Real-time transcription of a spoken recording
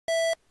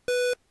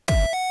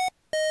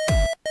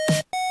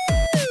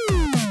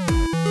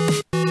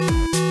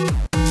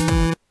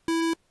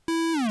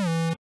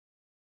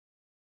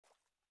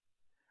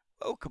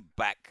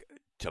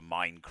to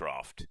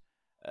Minecraft,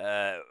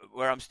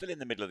 where I'm still in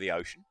the middle of the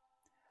ocean.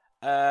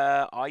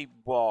 I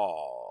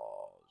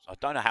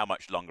don't know how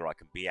much longer I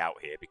can be out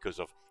here because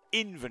of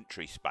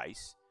inventory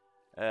space.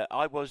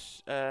 I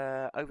was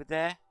over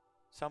there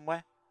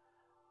somewhere.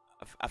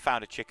 I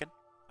found a chicken.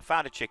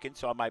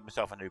 So I made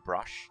myself a new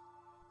brush.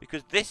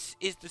 Because this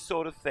is the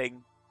sort of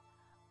thing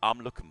I'm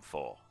looking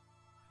for.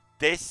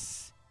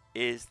 This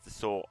is the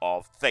sort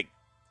of thing.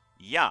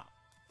 Yeah.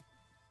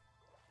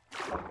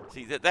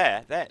 See that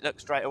there? Look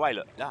straight away.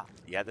 Look.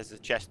 Yeah, there's a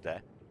chest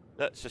there.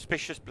 Look,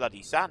 suspicious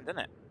bloody sand, isn't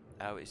it?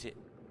 Oh, is it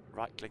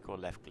right click or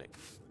left click?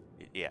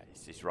 Yeah,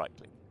 it's right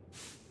click.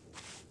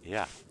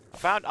 Yeah.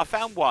 I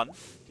found one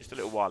just a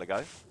little while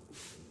ago.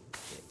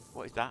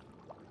 What is that?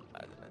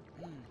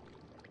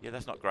 Yeah,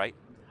 that's not great.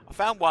 I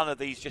found one of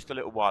these just a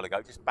little while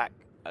ago, just back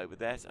over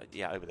there. So,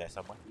 yeah, over there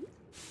somewhere.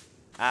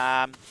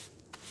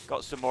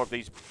 Got some more of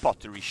these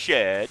pottery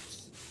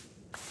sherds,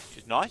 which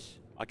is nice,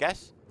 I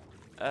guess.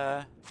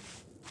 But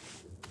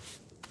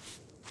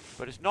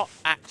it's not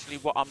actually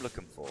what I'm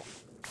looking for.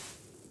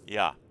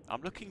 Yeah,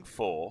 I'm looking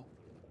for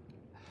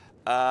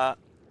some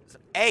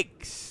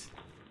eggs.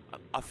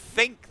 I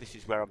think this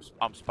is where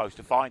I'm supposed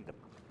to find them.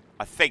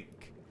 I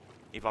think,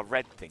 if I've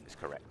read things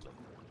correctly.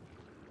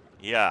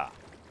 Yeah,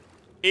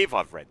 if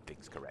I've read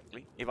things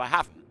correctly. If I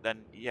haven't,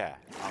 then yeah,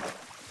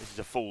 this is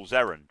a fool's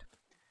errand.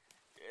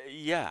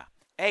 Yeah,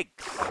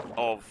 eggs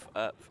of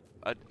a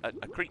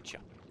creature.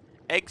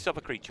 Eggs of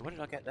a creature. What did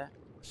I get there?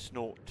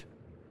 Snort.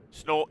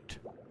 Snort.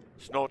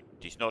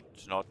 Snorty snort.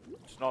 Snort.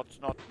 Snort.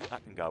 Snort.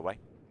 That can go away.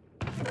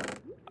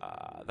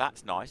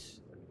 That's nice.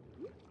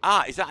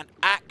 Is that an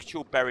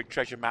actual buried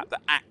treasure map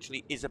that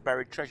actually is a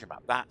buried treasure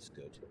map? That's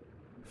good.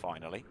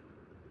 Finally.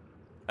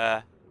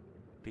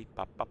 Beep,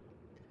 bop, bop.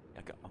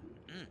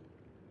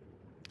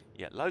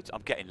 Yeah, loads.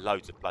 I'm getting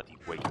loads of bloody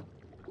wheat.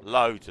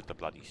 Loads of the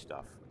bloody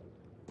stuff.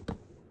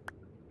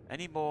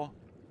 Any more?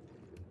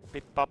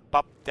 Beep, bop,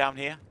 bop down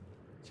here?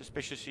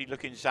 Suspiciously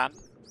looking sand?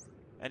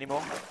 Any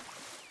more?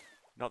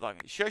 Not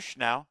that. Shush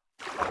now.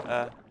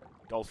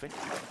 Dolphin.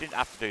 You didn't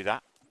have to do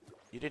that.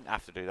 You didn't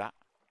have to do that.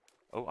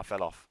 Oh, I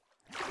fell off.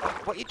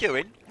 What are you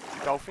doing,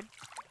 Dolphin?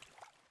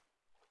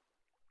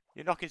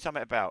 You're knocking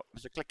something about.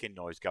 There's a clicking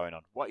noise going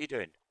on. What are you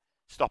doing?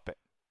 Stop it.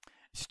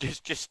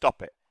 Just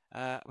stop it.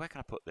 Where can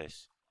I put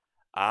this?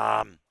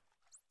 Bottom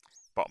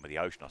of the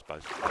ocean, I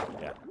suppose.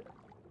 Yeah.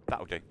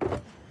 That'll do.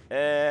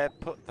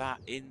 Put that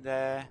in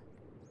there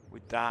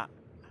with that.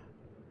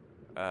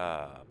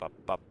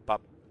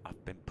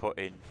 I've been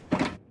putting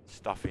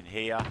stuff in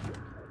here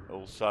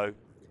also.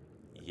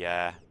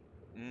 Yeah.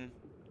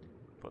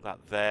 Put that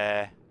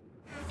there.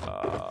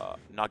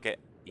 Nugget.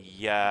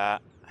 Yeah.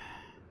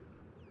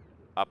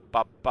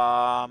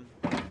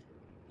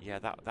 Yeah,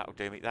 that'll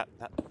do me.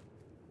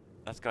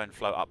 That's going to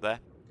float up there.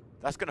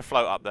 That's going to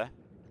float up there.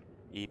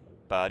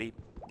 Buddy.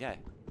 Yeah.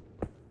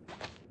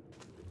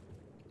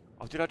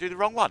 Oh, did I do the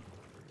wrong one?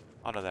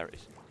 Oh, no, there it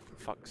is.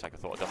 For fuck's sake, I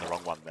thought I'd done the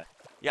wrong one there.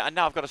 Yeah, and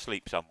now I've got to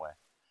sleep somewhere.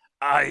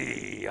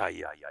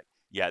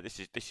 Yeah, this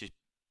is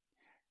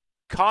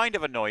kind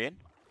of annoying.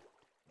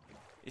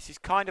 This is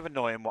kind of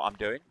annoying what I'm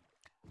doing.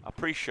 I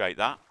appreciate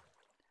that.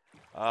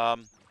 But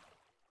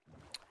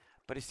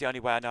it's the only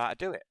way I know how to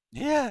do it.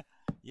 Yeah.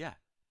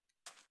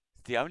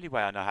 It's the only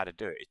way I know how to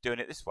do it is doing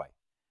it this way.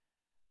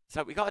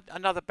 So we got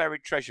another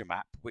buried treasure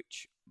map,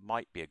 which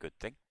might be a good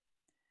thing.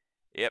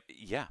 Yep,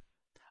 yeah.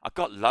 I've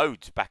got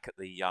loads back at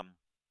the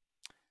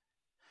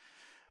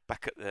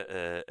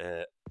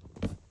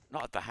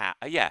not at the house.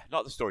 Yeah,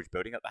 not the storage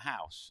building, at the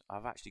house.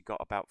 I've actually got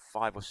about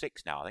 5 or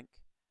 6 now, I think.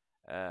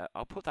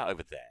 I'll put that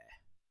over there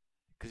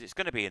because it's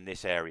going to be in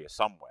this area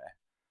somewhere.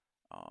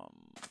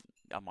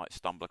 I might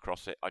stumble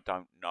across it. I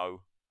don't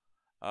know.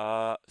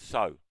 I'm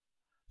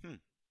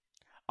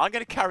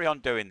going to carry on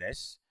doing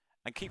this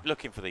and keep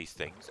looking for these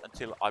things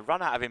until I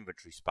run out of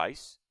inventory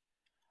space.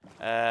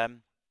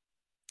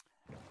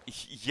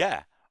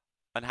 Yeah,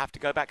 and have to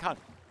go back home.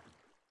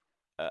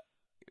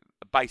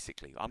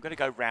 Basically, I'm going to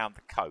go round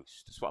the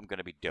coast. That's what I'm going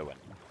to be doing.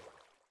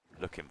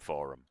 Looking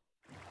for them.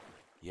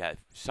 Yeah,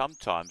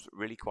 sometimes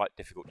really quite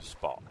difficult to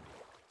spot.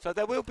 So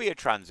there will be a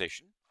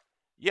transition.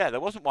 Yeah, there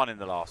wasn't one in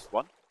the last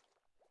one.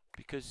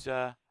 Because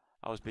I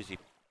was busy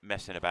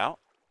messing about.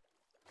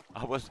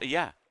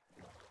 Yeah.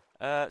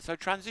 So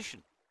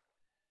transition.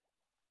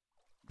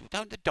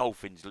 Don't the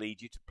dolphins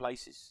lead you to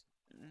places?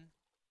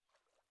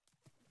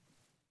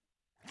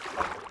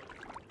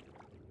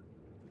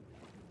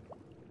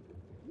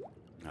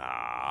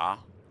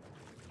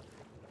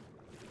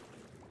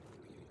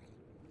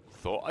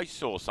 Thought I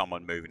saw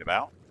someone moving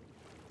about.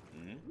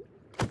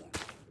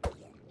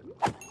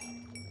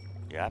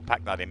 Yeah,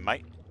 pack that in,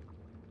 mate.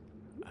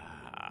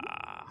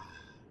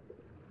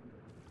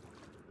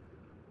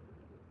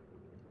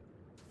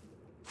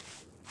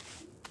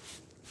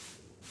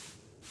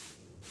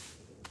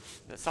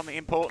 Is there something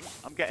important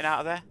I'm getting out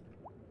of there?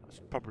 That's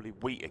probably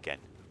wheat again.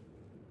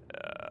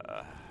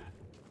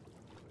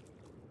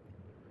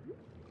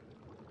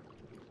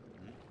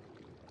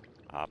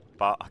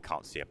 But I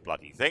can't see a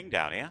bloody thing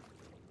down here.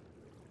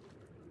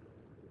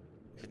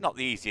 not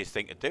the easiest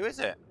thing to do, is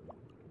it?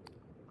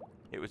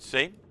 It would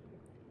seem.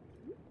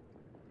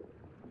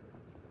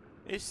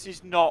 This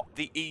is not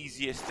the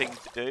easiest thing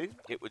to do,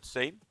 it would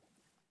seem.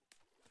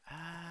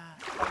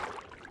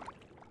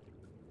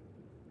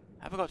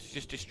 Have I got to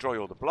just destroy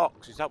all the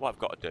blocks? Is that what I've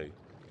got to do?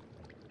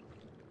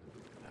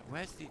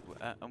 Where's the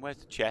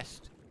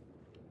chest?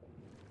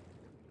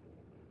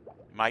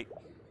 Mate.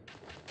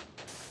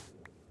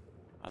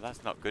 Oh,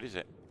 that's not good, is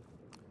it?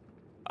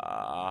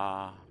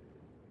 That's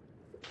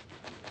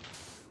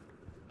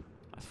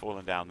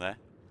fallen down there.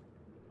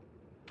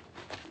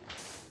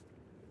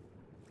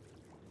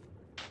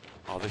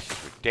 Oh, this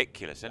is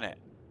ridiculous, isn't it?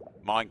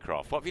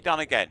 Minecraft. What have you done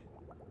again?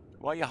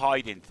 Why are you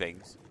hiding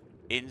things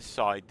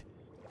inside?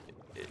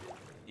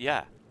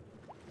 Yeah.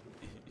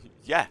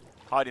 Yeah.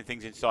 Hiding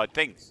things inside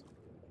things.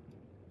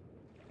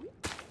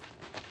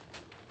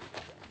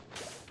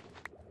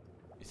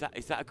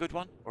 Is that a good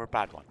one or a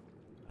bad one?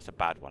 That's a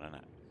bad one, isn't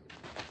it?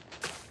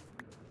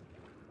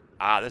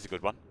 Ah, there's a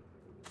good one.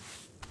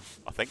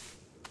 I think.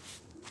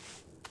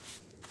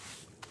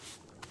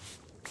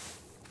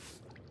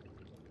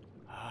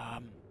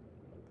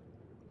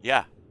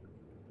 Yeah.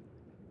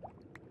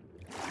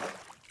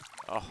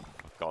 Oh,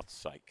 for God's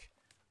sake.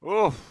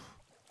 Oof.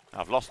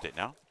 I've lost it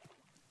now.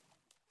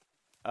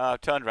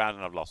 I've turned around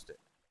and I've lost it.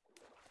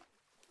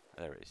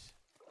 There it is.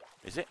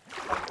 Is it?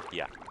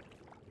 Yeah.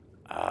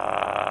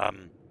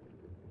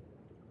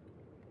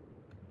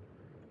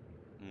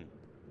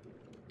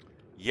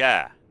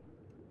 Yeah.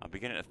 I'm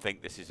beginning to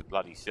think this is a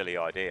bloody silly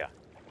idea.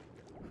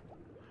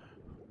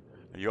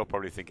 And you're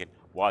probably thinking,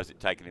 why is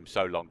it taking him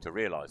so long to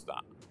realise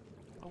that?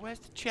 Well, where's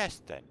the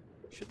chest then?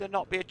 Should there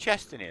not be a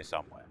chest in here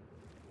somewhere?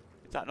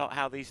 Is that not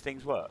how these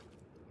things work?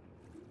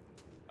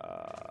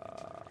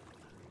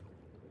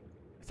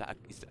 Is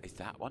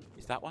that one?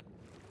 Is that one?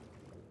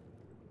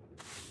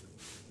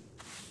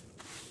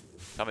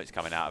 Something's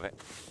coming out of it.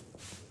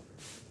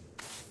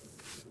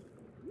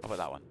 How about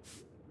that one?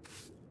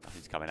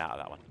 Nothing's coming out of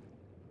that one.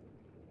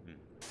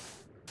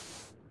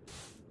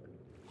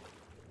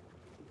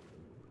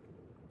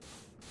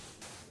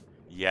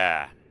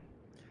 Yeah.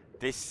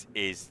 This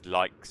is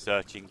like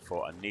searching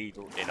for a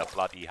needle in a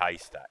bloody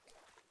haystack.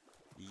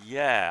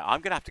 Yeah,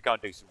 I'm going to have to go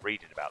and do some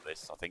reading about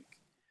this, I think.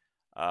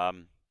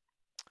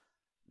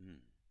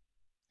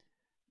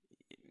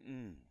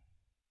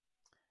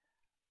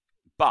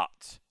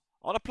 But,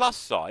 on a plus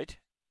side,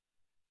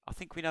 I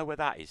think we know where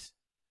that is.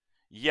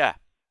 Yeah,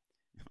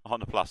 on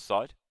the plus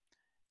side.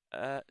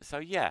 So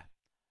yeah,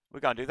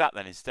 we're going to do that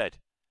then instead.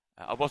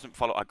 I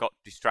got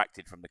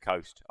distracted from the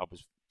coast. I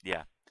was,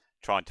 yeah,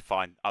 trying to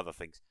find other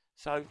things.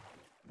 So,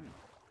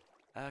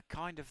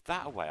 kind of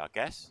that away, I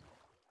guess.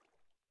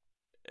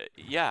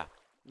 Yeah,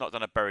 not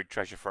done a buried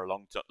treasure for a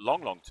long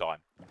time.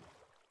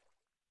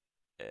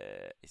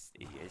 It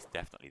is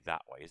definitely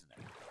that way, isn't it?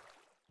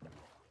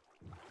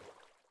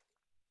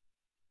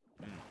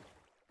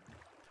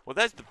 Well,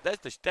 there's the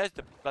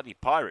bloody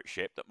pirate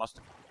ship that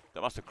must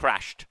have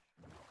crashed.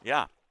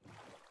 Yeah,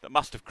 that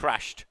must have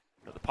crashed.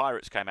 That the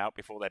pirates came out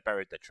before they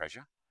buried their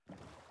treasure.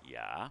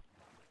 Yeah.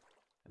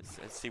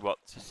 Let's see what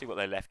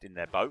they left in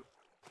their boat.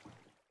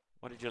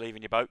 What did you leave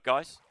in your boat,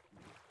 guys?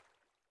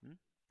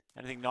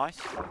 Anything nice?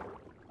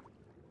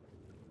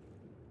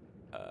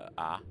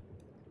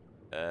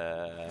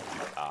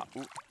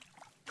 Ooh.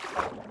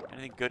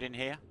 Anything good in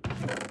here?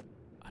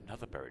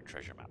 Another buried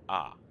treasure map.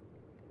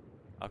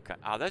 Okay.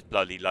 There's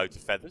bloody loads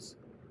of feathers.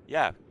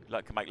 Yeah,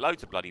 can make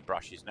loads of bloody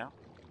brushes now.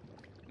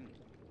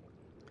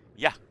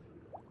 Yeah,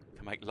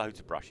 can make loads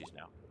of brushes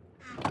now.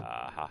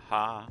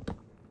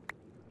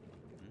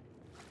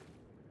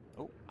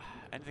 Oh,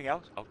 anything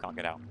else? Oh, can't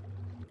get out.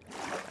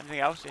 Anything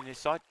else in this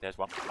side? There's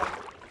one.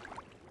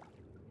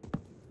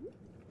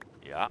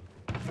 Yeah.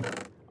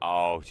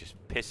 Oh, just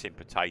pissing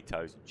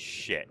potatoes and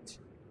shit.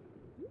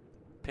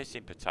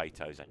 Pissing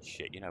potatoes and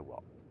shit. You know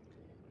what?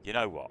 You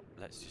know what?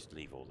 Let's just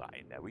leave all that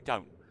in there. We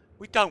don't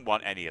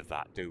want any of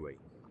that, do we?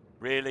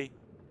 Really?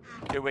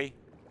 Do we?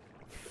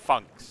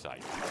 Funk's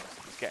sake.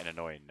 It's getting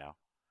annoying now.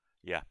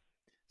 Yeah.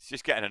 It's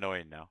just getting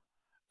annoying now.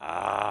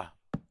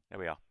 There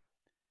we are.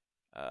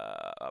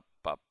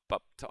 But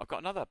I've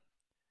got another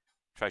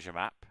treasure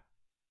map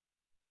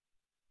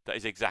that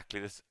is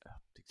exactly the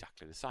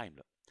same.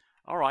 Look.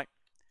 All right.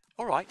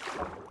 How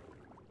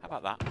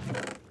about that?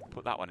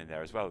 Put that one in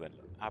there as well then.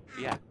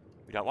 Yeah,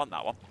 we don't want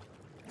that one.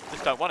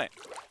 Just don't want it.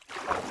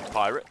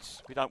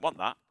 Pirates, we don't want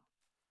that.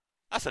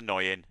 That's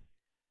annoying.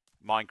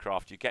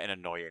 Minecraft, you're getting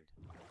annoying.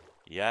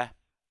 Yeah.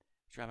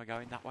 Should we ever go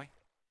in that way?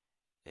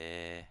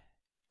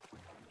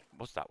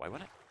 Was that way,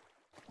 wasn't it?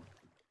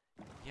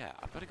 Yeah,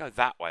 I've got to go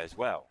that way as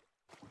well.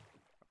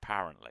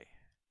 Apparently.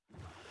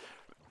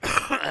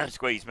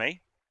 Squeeze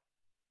me.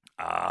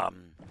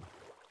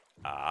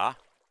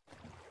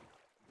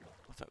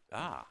 What's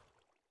up?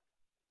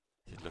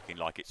 This is looking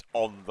like it's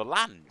on the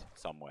land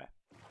somewhere.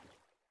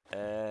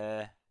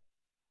 Or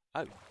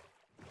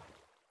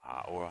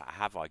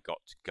have I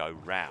got to go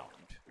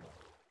round?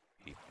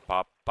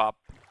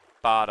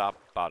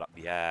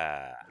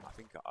 Yeah, I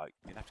think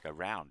you have to go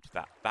round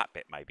that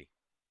bit maybe.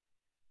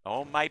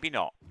 Or maybe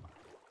not.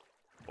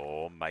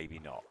 Or maybe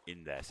not.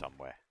 In there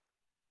somewhere.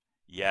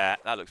 Yeah,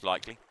 that looks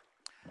likely.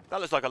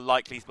 That looks like a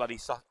likely bloody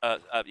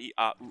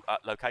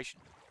location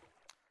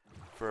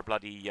for a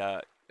bloody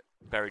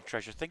buried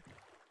treasure thing.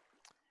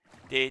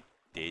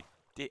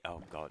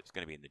 Oh, God, it's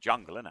going to be in the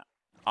jungle, isn't it?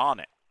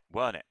 Aren't it?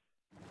 Weren't it?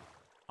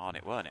 Aren't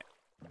it? Weren't it?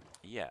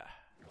 Yeah.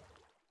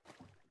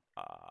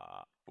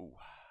 Ooh.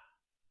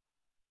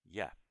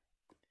 Yeah.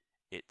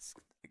 It's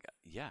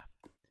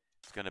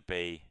going to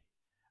be...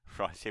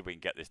 Right, see if we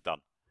can get this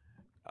done.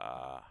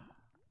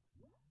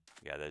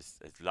 Yeah, there's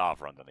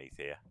lava underneath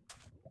here.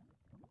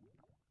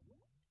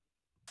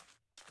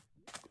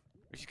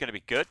 Which is going to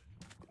be good.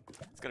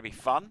 It's going to be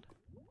fun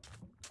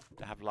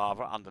to have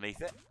lava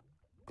underneath it.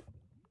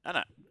 Isn't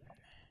it?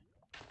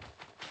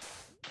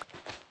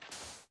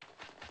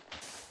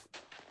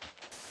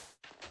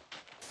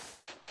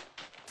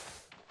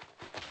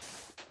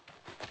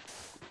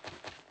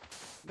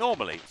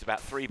 Normally, it's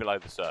about 3 below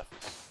the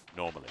surface.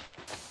 Normally.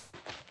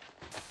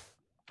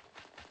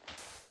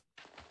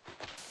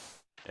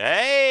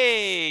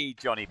 Hey,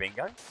 Johnny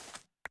Bingo.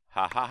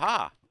 Ha ha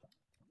ha.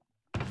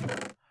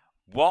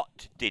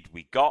 What did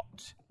we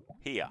got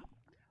here?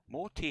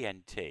 More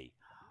TNT.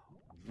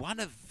 One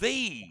of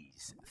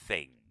these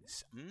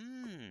things.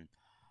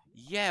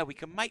 Yeah, we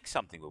can make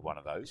something with one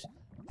of those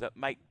that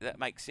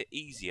makes it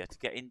easier to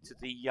get into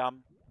the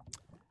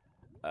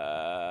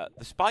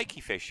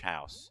spiky fish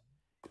house.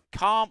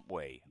 Can't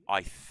we?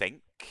 I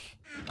think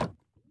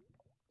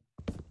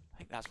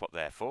that's what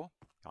they're for.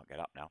 Can't get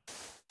up now.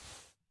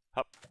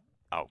 Up.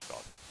 Oh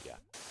God. Yeah.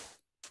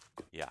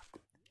 Yeah.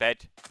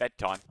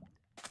 Bedtime.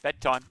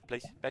 Bedtime,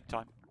 please.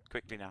 Bedtime.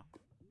 Quickly now.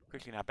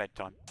 Quickly now.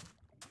 Bedtime.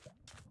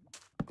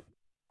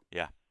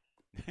 Yeah.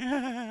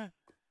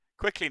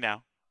 Quickly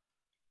now.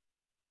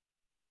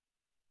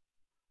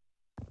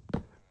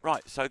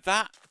 Right. So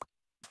that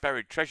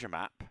buried treasure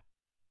map.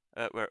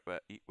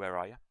 Where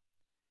are you?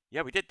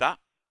 Yeah, we did that.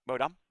 Well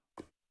done.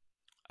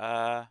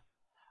 Oh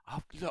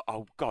look.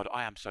 Oh God,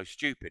 I am so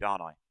stupid,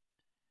 aren't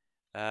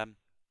I?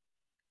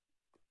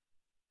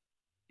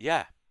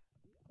 Yeah.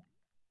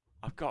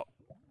 I've got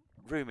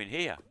room in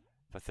here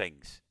for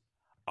things.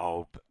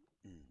 Oh, but,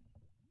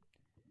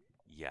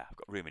 yeah, I've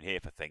got room in here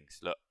for things.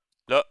 Look,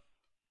 look.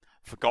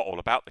 Forgot all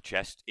about the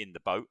chest in the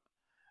boat.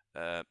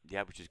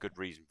 Yeah, which is good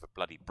reason for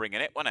bloody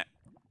bringing it, wasn't it?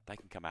 They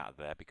can come out of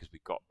there because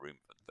we've got room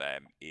for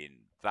them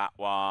in that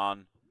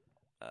one.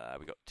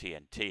 We've got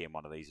TNT in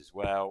one of these as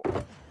well.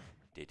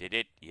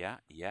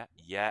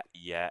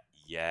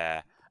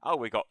 Yeah. Oh,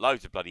 we got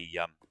loads of bloody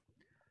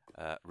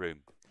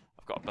room.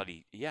 I've got a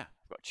bloody I've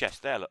got a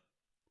chest there. Look.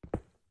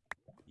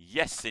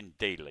 Yes,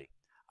 indeedly.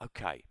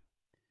 Okay.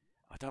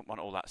 I don't want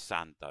all that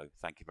sand though.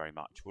 Thank you very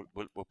much.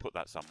 We'll put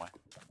that somewhere.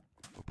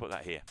 We'll put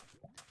that here.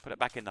 Put it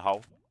back in the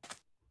hole,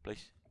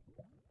 please.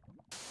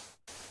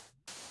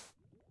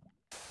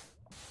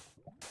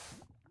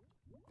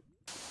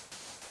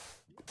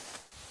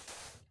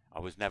 I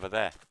was never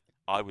there.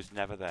 I was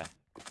never there.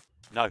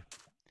 No.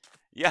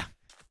 Yeah.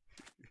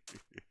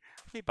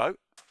 Me boat.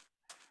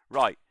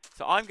 Right.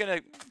 So I'm going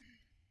to...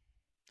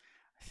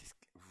 This is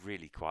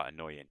really quite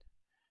annoying.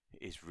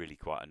 It is really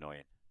quite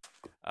annoying.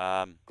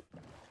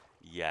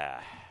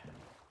 Yeah.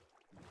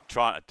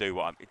 Trying to do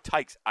what I'm... It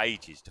takes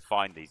ages to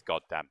find these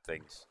goddamn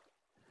things.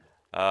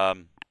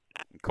 And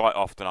quite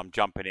often I'm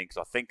jumping in because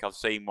I think I've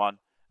seen one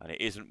and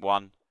it isn't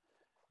one.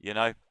 You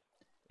know?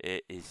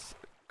 It is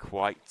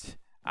quite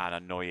an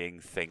annoying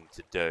thing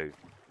to do.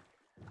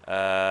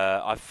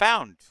 I've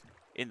found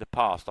in the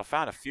past, I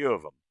found a few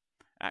of them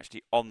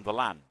actually on the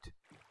land,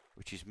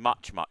 which is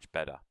much, much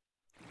better.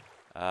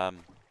 But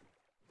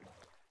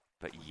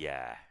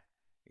yeah,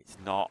 it's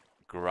not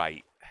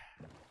great.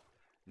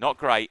 Not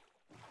great.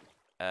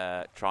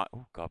 Try.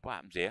 Oh God, what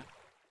happens here?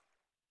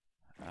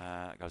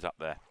 It goes up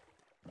there.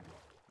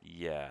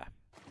 Yeah.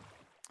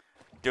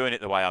 Doing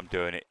it the way I'm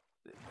doing it.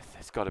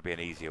 There's got to be an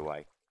easier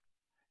way.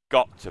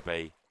 Got to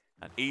be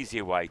an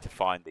easier way to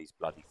find these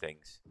bloody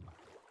things.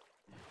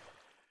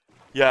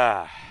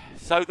 Yeah.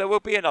 So there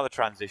will be another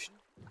transition,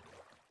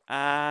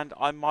 and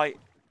I might,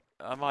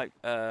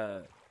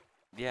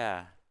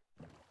 yeah.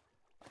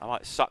 I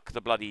might suck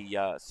the bloody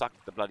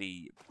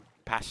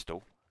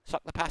pastel.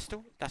 Suck the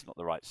pastel? That's not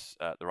the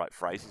right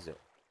phrase, is it?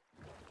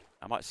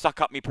 I might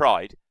suck up my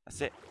pride.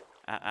 That's it,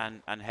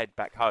 and head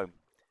back home,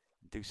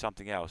 and do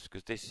something else,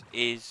 because this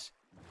is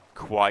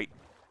quite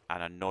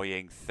an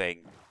annoying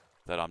thing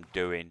that I'm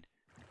doing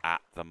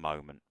at the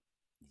moment.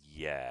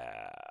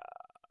 Yeah,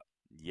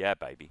 yeah,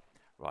 baby.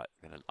 Right,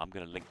 I'm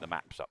gonna link the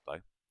maps up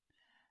though.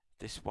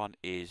 This one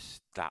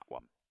is that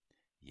one.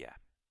 Yeah,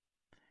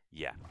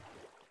 yeah.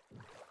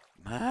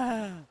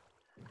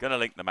 Gonna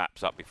link the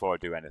maps up before I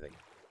do anything.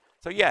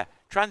 So yeah,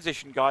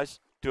 transition, guys.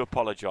 Do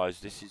apologise.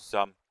 This is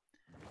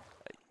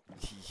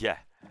yeah,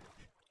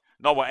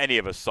 not what any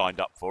of us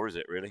signed up for, is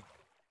it? Really?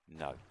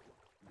 No,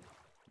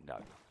 no.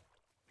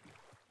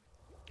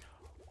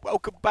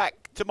 Welcome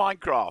back to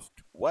Minecraft,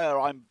 where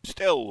I'm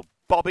still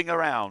bobbing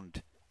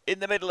around in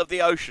the middle of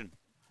the ocean.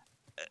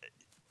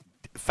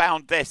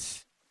 Found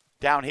this.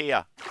 Down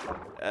here.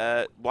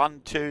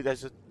 1, 2,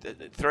 there's a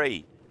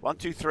 3. 1,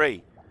 2,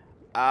 3.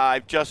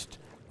 I've just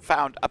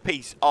found a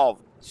piece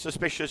of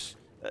suspicious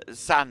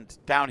sand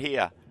down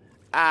here.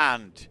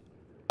 And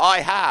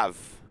I have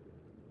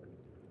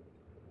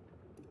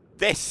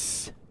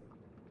this.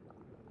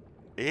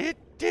 This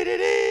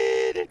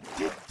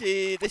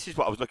is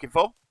what I was looking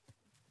for.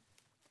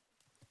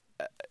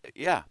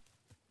 Yeah.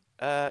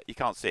 You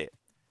can't see it.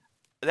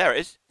 There it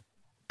is.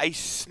 A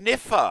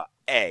sniffer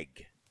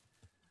egg.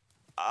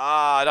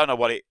 I don't know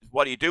what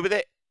do you do with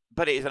it,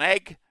 but it is an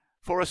egg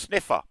for a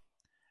sniffer.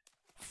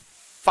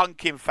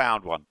 Funkin'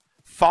 found one.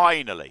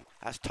 Finally.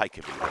 That's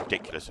taken me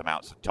ridiculous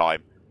amounts of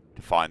time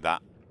to find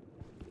that.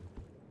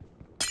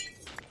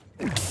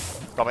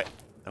 Stop it.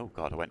 Oh,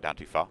 God, I went down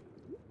too far.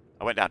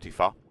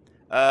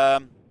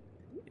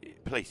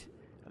 Please.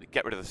 I need to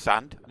get rid of the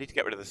sand.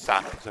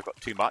 Because I've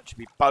got too much.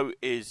 My boat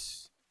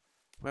is...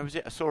 Where was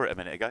it? I saw it a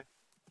minute ago.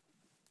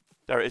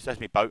 There it is. There's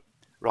my boat.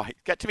 Right.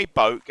 Get to my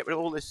boat. Get rid of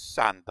all this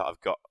sand that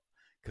I've got.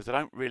 Because I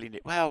don't really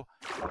need... Well,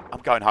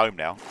 I'm going home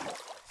now.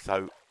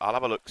 So I'll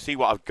have a look. See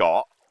what I've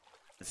got.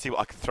 And see what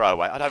I can throw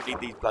away. I don't need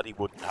these bloody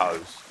wooden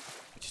hoes.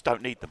 I just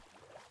don't need them.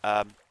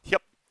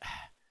 Yep.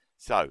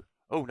 So...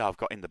 Oh, no, I've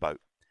got in the boat.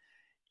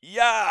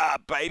 Yeah,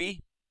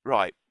 baby.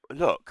 Right.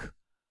 Look.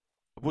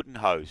 A wooden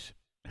hose.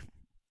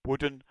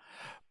 Wooden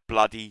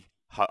bloody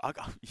hose.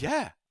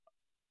 Yeah.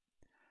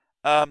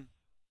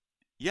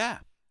 Yeah.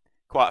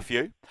 Quite a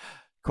few.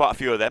 Quite a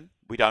few of them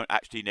we don't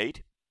actually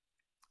need.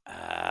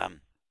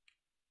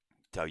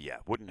 So, yeah.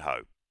 Wooden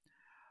hoe.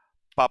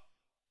 Bup,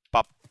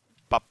 bup,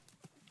 bup,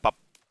 bup,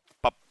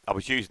 bup. I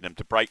was using them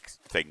to break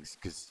things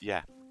because,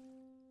 yeah.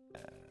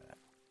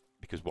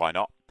 Because why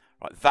not?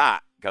 Right,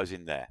 that goes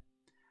in there.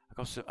 I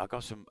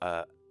got some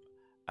an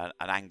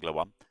angler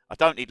one. I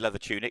don't need leather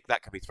tunic.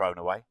 That can be thrown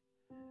away.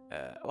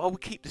 Well, we'll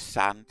keep the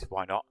sand.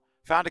 Why not?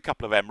 Found a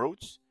couple of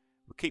emeralds.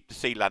 We'll keep the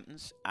sea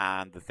lanterns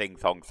and the thing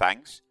thong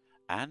thangs.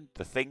 Yep.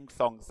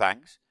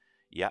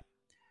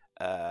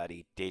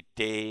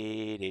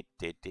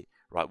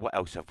 Right. What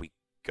else have we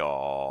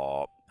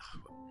got?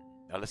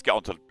 Now, let's get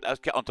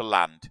onto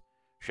land,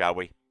 shall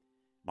we?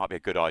 Might be a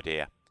good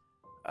idea.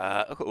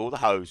 Look at all the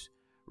hose.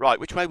 Right,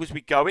 which way was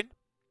we going?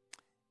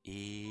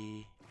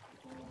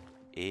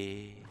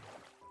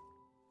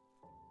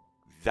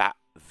 That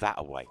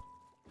away.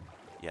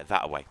 Yeah,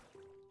 that away.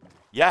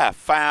 Yeah,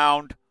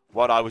 found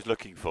what I was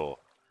looking for.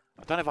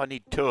 I don't know if I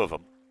need 2 of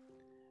them.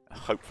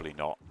 Hopefully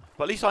not.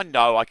 But at least I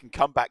know I can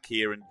come back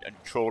here and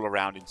trawl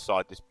around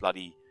inside this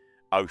bloody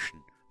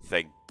ocean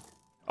thing.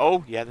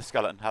 Oh, yeah, the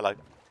skeleton. Hello.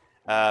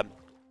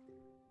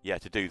 Yeah,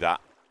 to do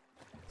that.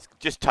 It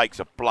just takes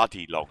a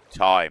bloody long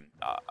time.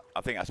 I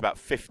think that's about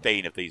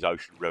 15 of these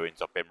ocean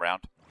ruins I've been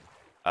round.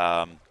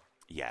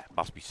 Yeah,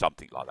 must be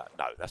something like that.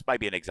 No, that's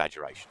maybe an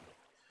exaggeration.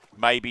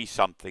 Maybe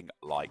something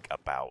like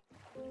about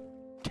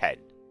 10.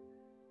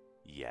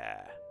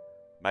 Yeah,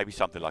 maybe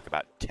something like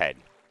about 10.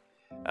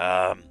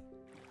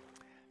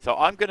 So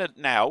I'm going to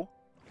now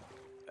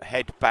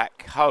head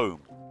back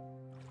home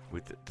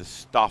with the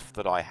stuff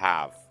that I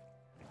have.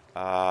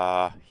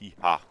 I'm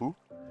going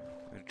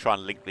to try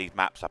and link these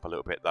maps up a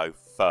little bit, though,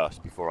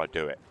 first, before I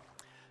do it.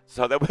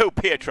 So there will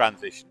be a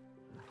transition.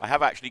 I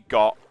have actually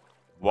got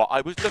what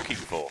I was looking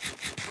for.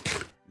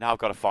 Now I've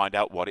got to find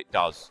out what it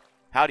does,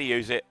 how to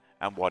use it,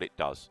 and what it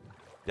does.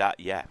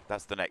 Yeah,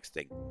 that's the next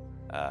thing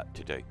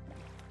to do.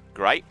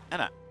 Great,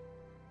 isn't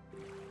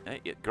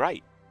it? Yeah,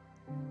 great.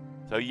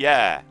 So,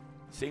 yeah,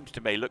 seems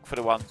to me, look for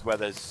the ones where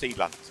there's sea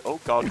lanterns.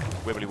 Oh, God,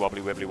 wibbly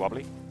wobbly, wibbly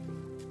wobbly.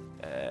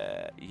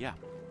 Yeah.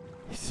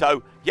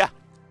 So, yeah,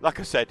 like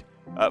I said,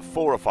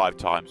 4 or 5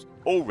 times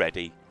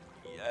already.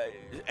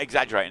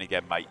 Exaggerating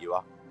again, mate, you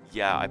are.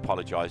 Yeah, I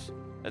apologise.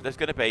 There's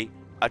going to be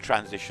a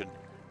transition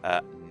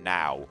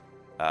now.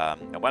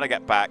 And when I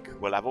get back,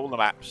 we'll have all the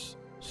maps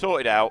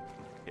sorted out.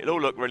 It'll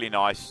all look really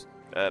nice.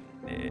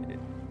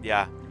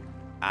 Yeah.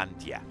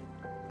 And yeah.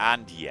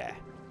 And yeah.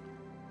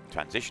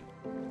 Transition.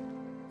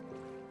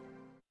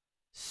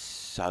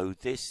 So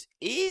this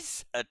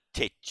is a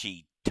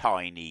titchy,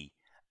 tiny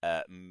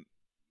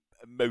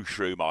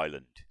mushroom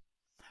island.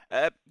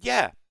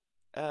 Yeah.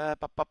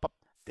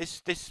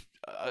 This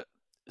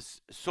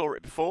saw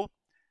it before.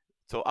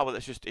 Thought, oh well,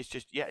 it's just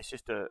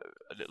a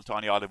little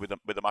tiny island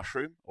with a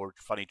mushroom or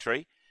a funny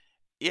tree.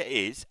 It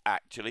is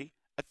actually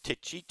a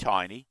titchy,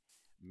 tiny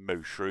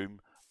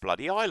mushroom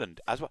bloody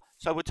island as well.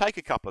 So we'll take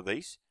a couple of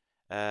these.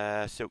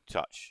 Silk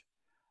touch.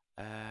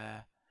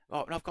 Oh,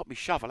 no, I've got my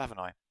shovel, haven't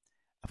I?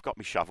 I've got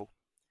my shovel.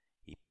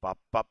 Yeah,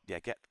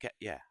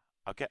 yeah.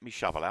 I'll get my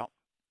shovel out.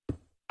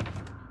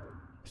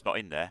 It's not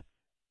in there.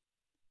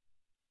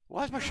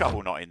 Why is my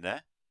shovel not in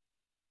there?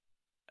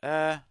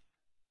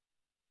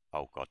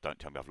 Oh, God, don't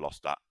tell me I've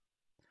lost that.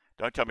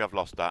 Don't tell me I've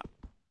lost that.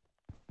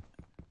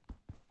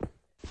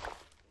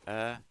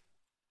 It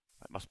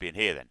must be in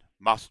here, then.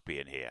 Must be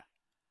in here.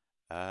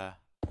 Thank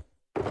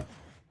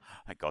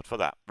God for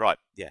that. Right,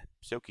 yeah.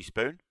 Silky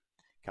spoon.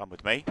 Come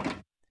with me.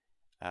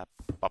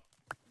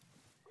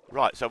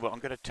 Right, so what I'm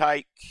going to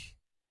take...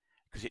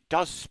 Because it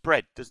does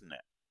spread, doesn't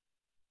it?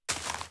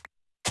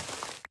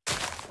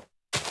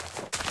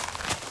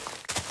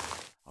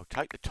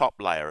 take the top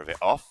layer of it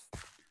off.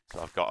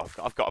 So I've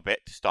got a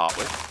bit to start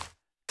with.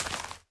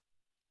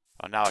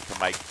 And now I can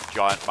make a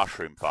giant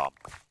mushroom farm.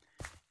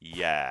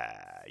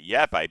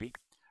 Yeah, baby.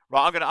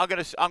 Right, I'm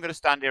gonna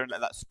stand here and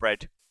let that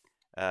spread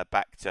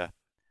back to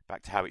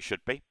how it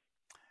should be.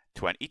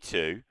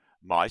 22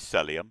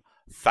 mycelium.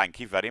 Thank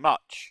you very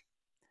much.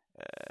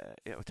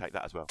 Yeah, we'll take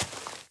that as well.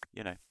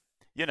 You know.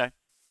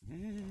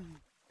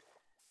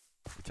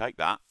 We'll take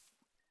that.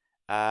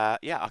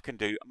 Yeah, I can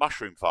do a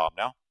mushroom farm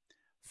now.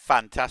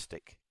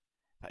 Fantastic.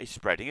 That is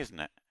spreading, isn't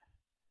it?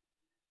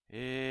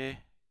 It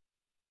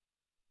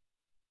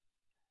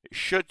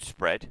should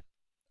spread,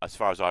 as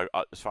far as I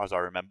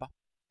remember.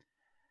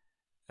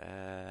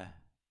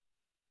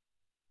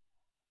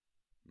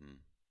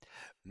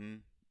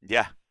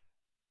 Yeah.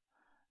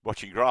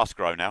 Watching grass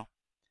grow now.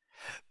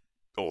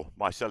 Or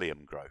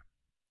mycelium grow.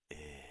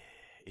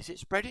 Is it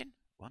spreading?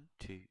 1,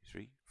 2,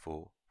 3,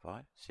 4,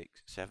 5,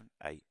 6, 7,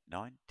 8,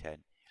 9,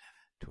 10,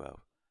 12,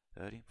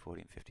 13,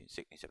 14, 15,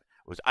 16, 17.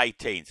 It was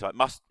 18, so it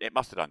must have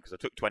done because I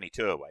took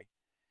 22 away.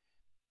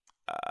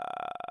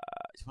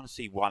 I just want to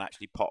see one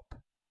actually pop.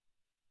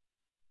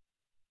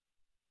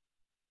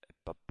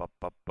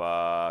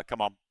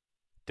 Come on,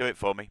 do it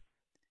for me,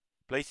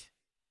 please,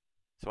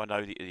 so I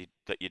know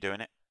that you're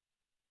doing it.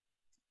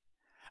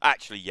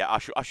 Actually, yeah, I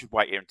should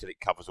wait here until it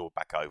covers all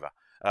back over.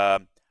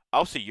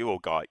 I'll see you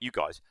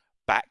guys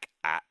back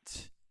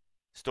at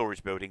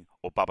Storage Building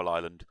or Bubble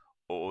Island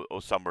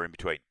or somewhere in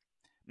between.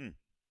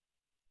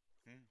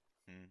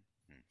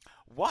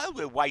 While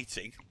we're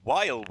waiting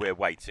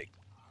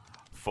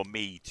for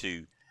me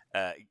to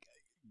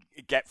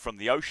get from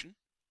the ocean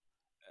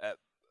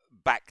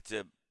back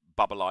to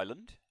Bubble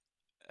Island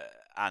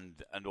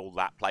and all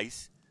that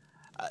place,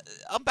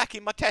 I'm back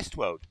in my test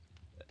world,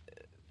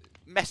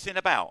 messing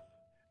about,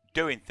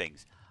 doing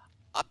things.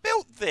 I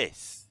built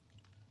this.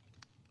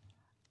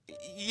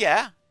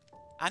 Yeah,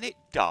 and it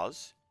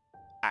does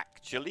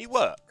actually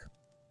work.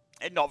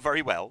 Not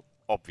very well,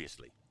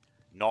 obviously.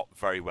 Not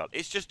very well.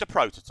 It's just a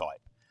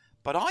prototype.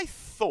 But I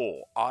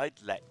thought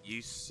I'd let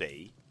you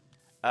see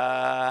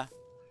the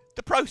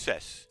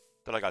process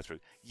that I go through.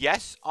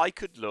 Yes, I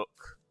could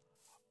look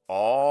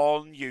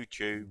on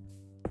YouTube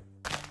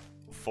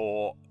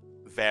for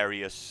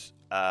various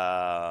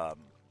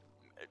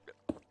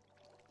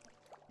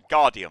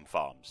Guardian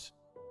farms.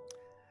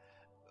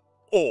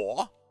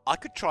 Or I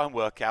could try and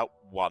work out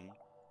one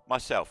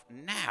myself.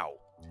 Now,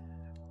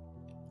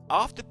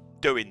 after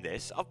doing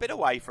this, I've been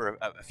away for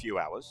a few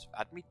hours,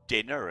 had me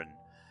dinner and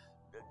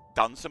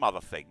done some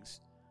other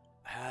things,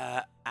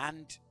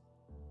 and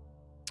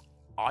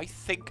I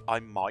think I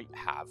might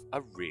have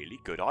a really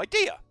good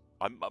idea.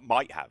 I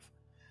might have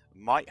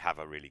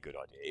a really good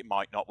idea. It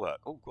might not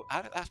work. Oh,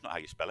 that's not how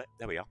you spell it.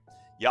 There we are.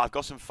 Yeah, I've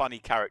got some funny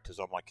characters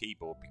on my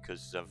keyboard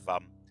because of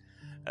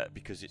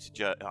because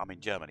I'm in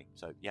Germany,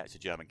 so yeah, it's a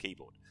German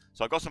keyboard.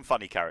 So I've got some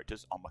funny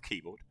characters on my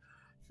keyboard.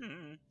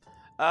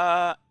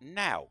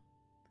 Now,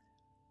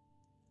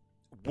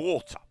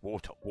 water.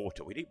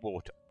 We need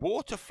water.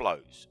 Water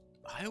flows.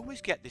 I always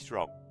get this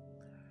wrong.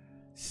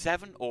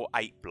 7 or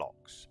 8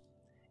 blocks.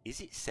 Is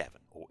it 7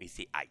 or is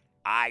it 8?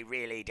 I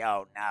really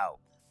don't know.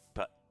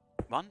 But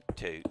 1,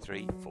 2,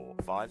 3, 4,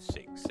 5,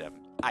 6, 7,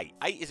 8.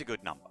 8 is a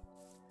good number.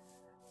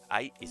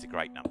 8 is a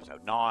great number. So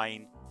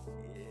 9,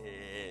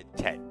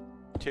 10.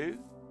 2,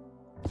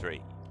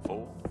 3,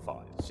 4,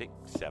 5, 6,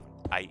 7,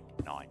 8,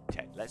 9,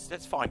 10.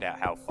 Let's find out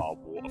how far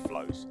water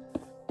flows.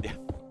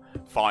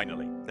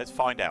 Finally, let's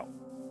find out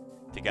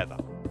together.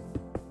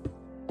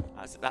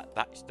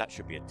 That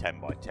should be a 10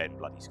 by 10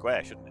 bloody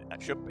square, shouldn't it?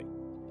 That should be.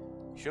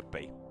 Should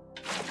be.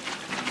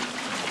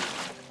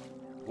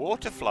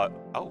 Water flow.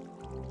 Oh.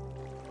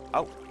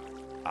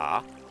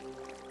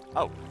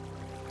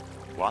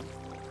 1,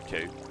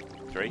 2,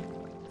 3,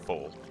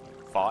 4,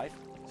 5,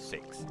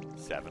 6,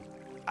 7,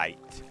 8,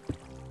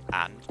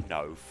 and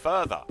no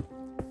further.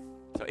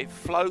 So it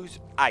flows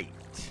 8.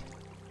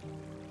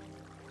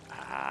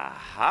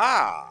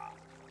 Aha!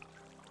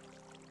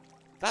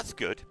 That's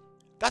good.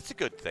 That's a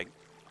good thing.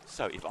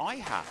 So if I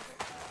have...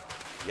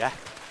 Yeah.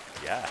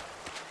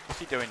 What's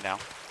he doing now?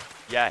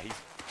 Yeah,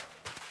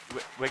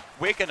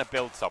 we're going to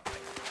build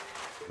something.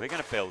 We're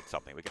going to build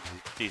something. We're going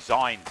to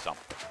design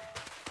something.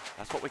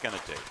 That's what we're going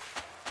to do.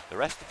 The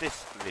rest of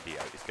this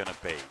video is going to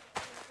be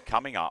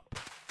coming up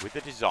with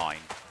a design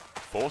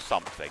for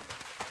something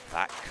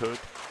that could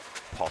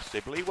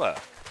possibly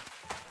work.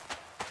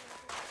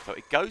 So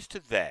it goes to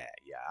there,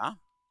 yeah?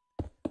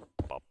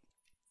 Bob.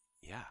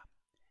 Yeah.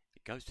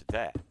 It goes to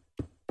there.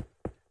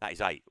 That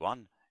is 8.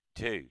 1,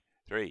 2,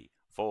 3,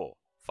 4,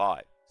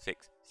 5,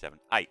 6, 7,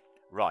 8.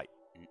 Right.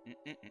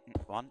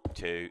 1,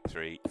 2,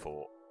 3,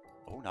 4.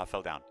 Oh, no, I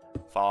fell down.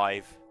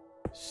 5,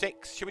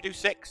 6. Should we do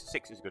 6?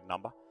 6 is a good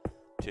number.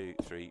 2,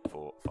 3,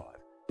 4, 5,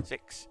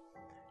 6.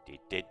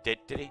 2,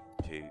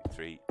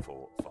 3,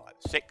 4, 5,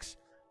 6.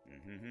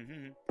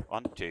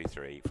 1, 2,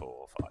 3,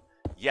 4, 5.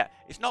 Yeah,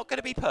 it's not going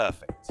to be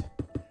perfect.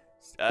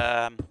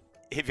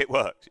 If it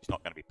works, it's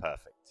not going to be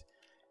perfect.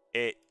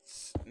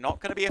 It's not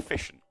going to be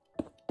efficient.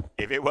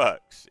 If it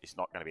works, it's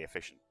not going to be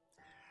efficient.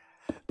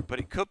 but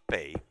it could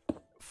be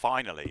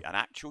finally an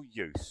actual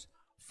use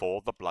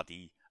for the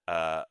bloody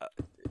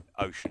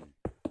ocean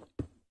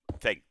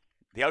thing.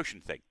 The ocean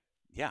thing.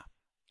 Yeah.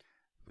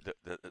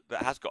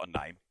 That has got a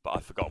name, but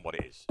I've forgotten what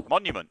it is.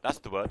 Monument, that's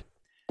the word.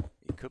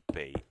 It could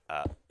be,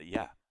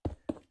 yeah.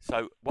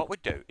 So what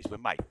we'd do is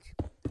we'd make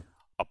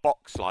a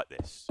box like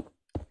this.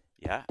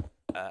 Yeah.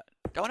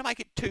 Don't want to make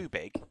it too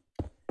big,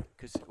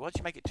 because once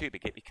you make it too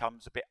big, it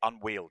becomes a bit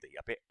unwieldy,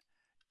 a bit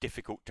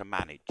difficult to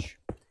manage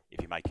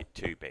if you make it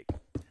too big.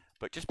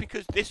 But just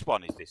because this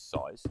one is this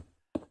size,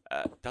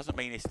 doesn't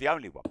mean it's the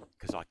only one,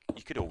 because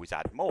you could always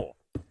add more.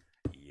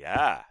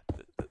 Yeah,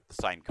 the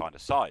same kind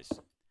of size.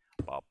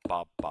 Bub,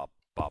 bub, bub,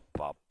 bub,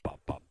 bub, bub,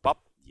 bub, bub.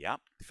 Yeah,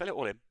 fill it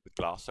all in with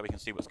glass so we can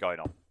see what's going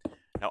on.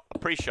 Now,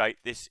 appreciate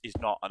this is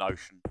not an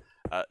ocean.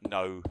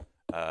 No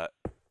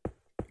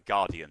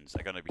guardians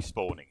are going to be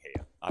spawning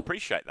here. I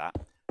appreciate that.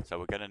 So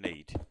we're going to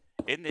need,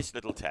 in this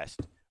little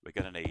test, we're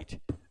going to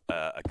need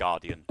a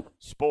guardian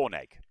spawn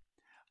egg.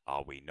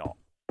 Are we not?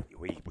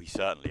 We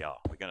certainly are.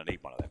 We're going to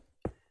need one of them.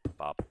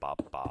 Bub, bub,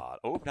 bub.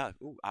 Oh, no.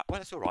 Ooh, well,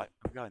 that's all right.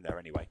 I'm going there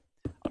anyway.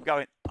 I'm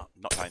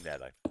not going there,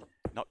 though.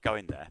 Not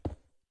going there.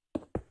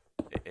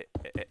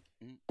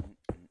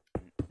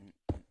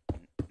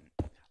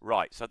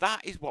 Right, so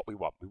that is what we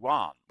want. We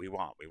want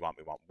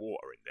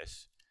water in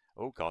this.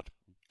 Oh God.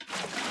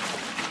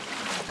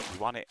 We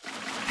want it to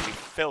be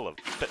full of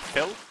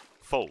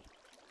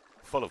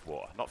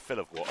water, not fill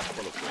of water,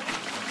 full of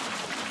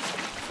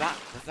water.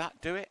 Does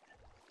that do it?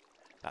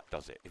 That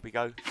does it. If we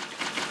go like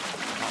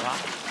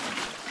that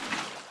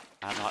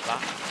and like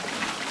that,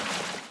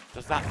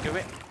 does that do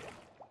it?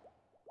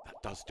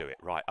 That does do it.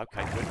 Right.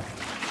 Okay. Good.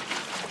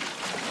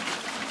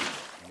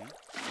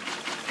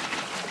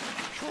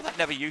 Sure, that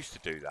never used to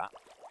do that,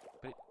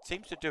 but it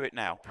seems to do it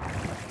now.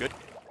 Good.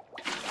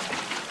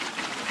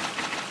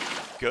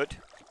 Good.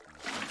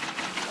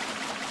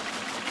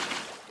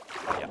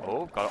 Yeah.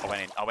 Oh, got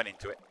it. I went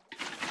into it.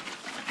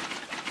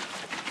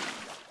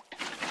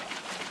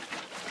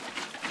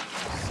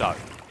 So,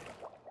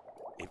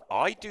 if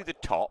I do the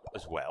top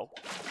as well,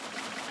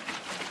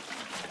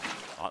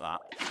 like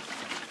that.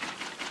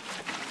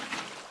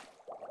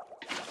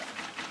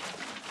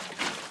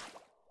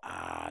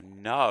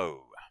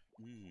 No.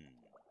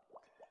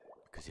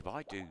 Because if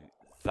I do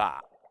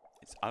that,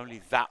 it's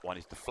only that one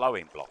is the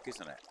flowing block,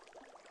 isn't it?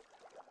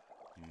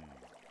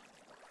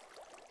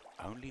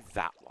 Only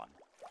that one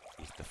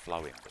is the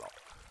flowing block.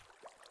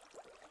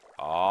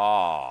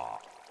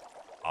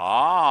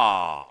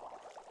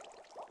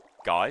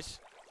 Guys.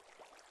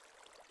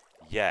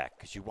 Yeah,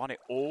 because you want it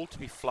all to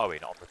be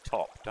flowing on the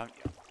top, don't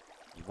you?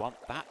 You want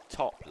that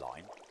top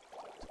line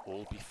to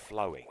all be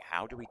flowing.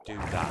 How do we do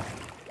that?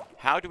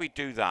 How do we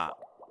do that?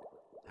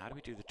 How do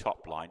we do the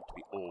top line to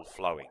be all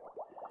flowing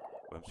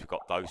once we've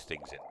got those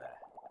things in there?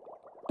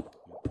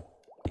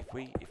 If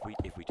we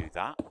do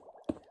that,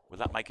 will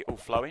that make it all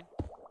flowing?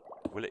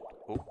 Will it?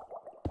 Oh,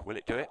 will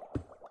it do it?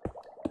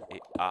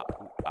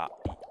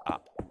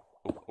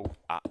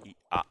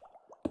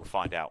 We'll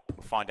find out.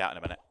 We'll find out in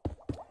a minute.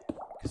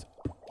 Because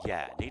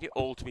yeah, need it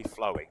all to be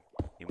flowing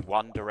in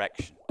one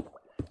direction.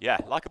 Yeah,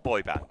 like a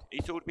boy band. It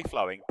needs all to be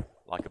flowing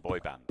like a boy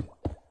band.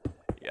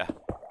 Yeah.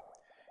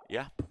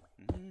 Yeah.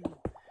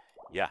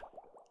 Yeah,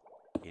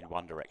 in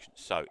one direction.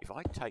 So if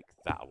I take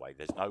that away,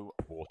 there's no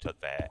water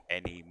there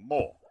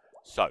anymore.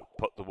 So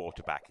put the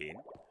water back in.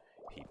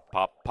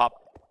 Pop,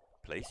 pop,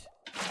 please.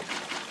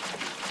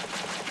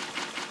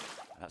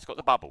 That's got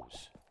the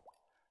bubbles.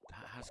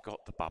 That has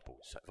got the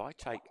bubbles. So if I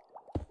take...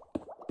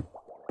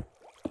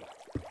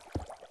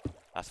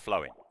 That's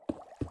flowing.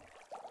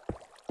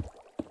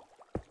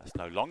 That's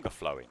no longer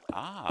flowing.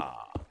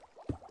 Oh.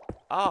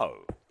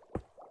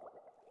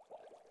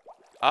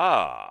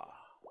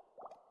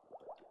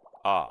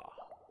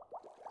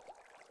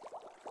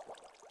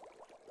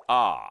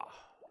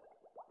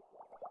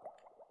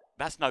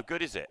 That's no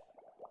good, is it?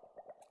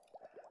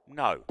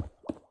 No.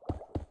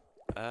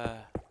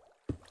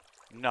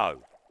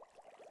 No.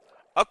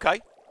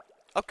 Okay.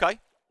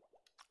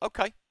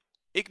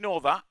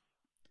 Ignore that.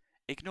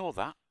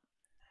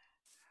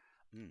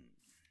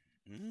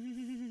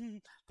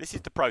 This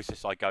is the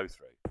process I go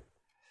through.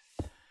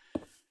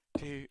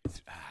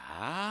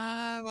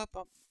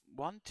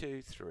 1,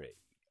 2, 3,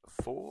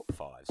 4,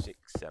 5, 6,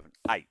 7,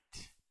 8.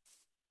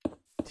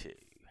 2.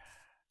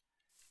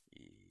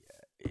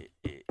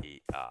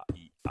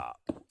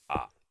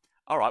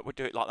 All right, we'll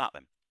do it like that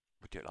then.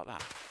 We'll do it like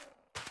that.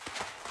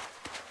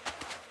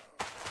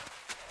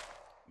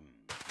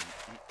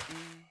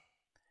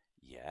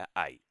 Yeah,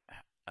 8.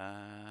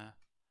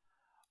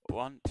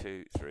 1,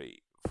 2,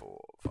 3,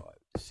 4, 5,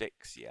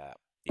 6. Yeah.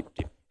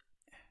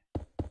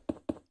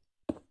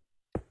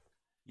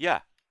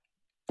 Yeah.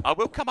 I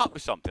will come up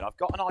with something. I've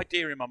got an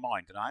idea in my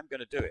mind, and I am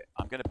going to do it.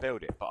 I'm going to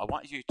build it, but I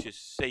want you to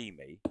see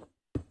me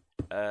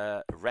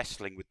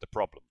wrestling with the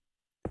problem.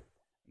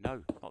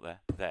 No, not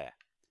there. There.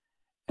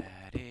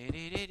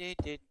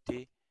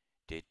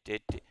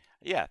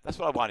 Yeah, that's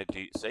what I wanted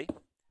you to see.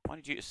 I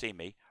wanted you to see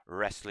me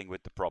wrestling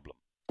with the problem.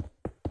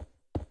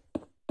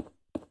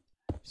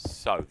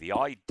 So the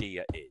idea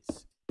idea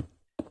is,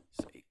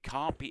 so it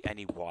can't be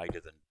any wider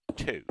than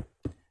 2,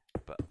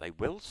 but they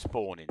will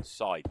spawn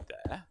inside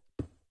there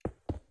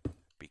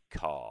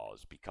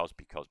because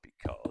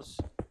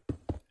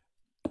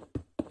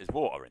there's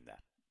water in there.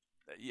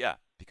 Yeah,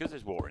 because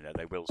there's water in there,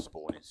 they will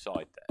spawn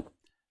inside there.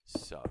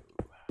 So,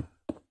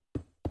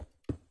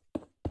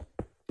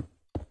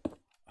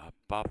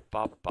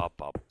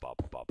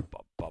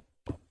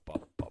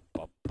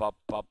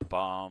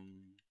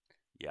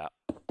 yeah.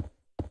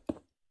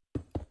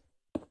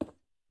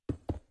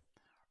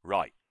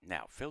 Right,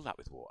 now fill that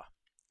with water,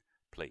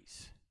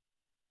 please.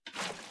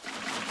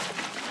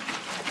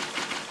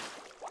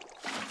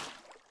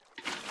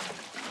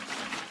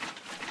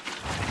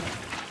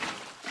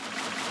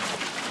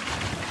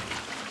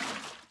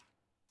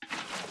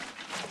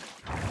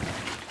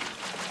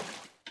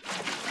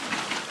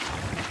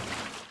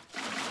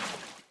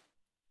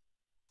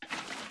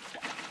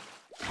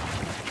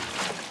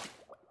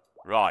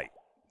 Right,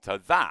 so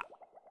that,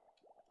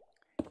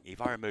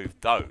 if I remove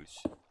those,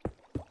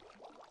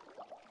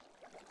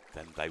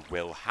 then they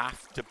will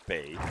have to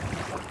be...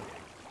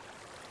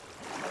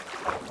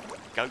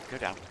 Go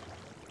down.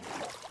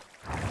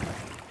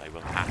 They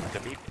will have to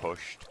be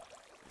pushed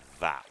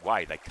that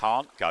way. They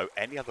can't go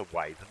any other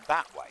way than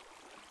that way.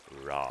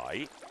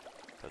 Right,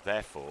 so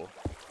therefore,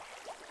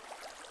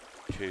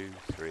 2,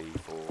 3,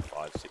 4,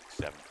 5, 6,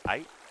 7,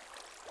 8.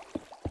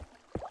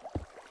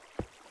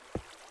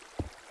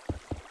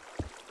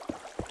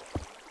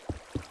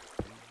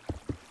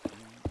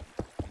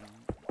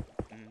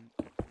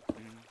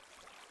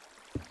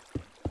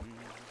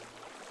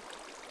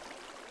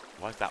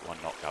 Why is that one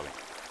not going?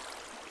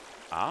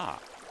 Ah.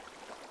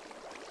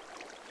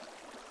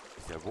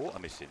 Is there water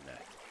missing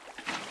there?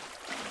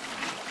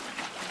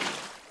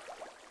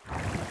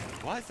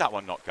 Why is that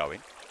one not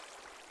going?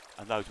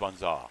 And those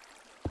ones are?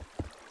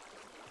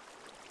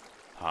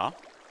 Huh?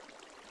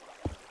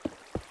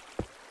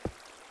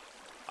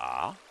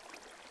 Ah.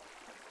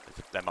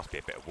 There must be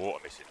a bit of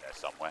water missing there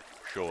somewhere,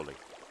 surely.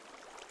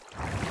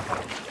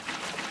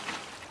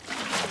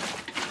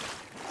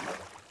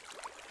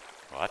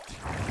 What?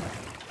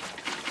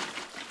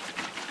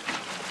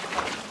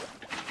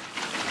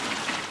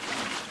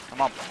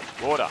 Come on,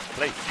 water,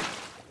 please.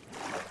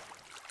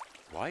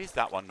 Why is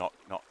that one not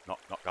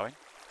going?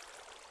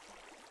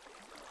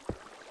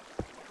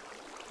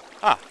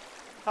 Ah,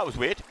 that was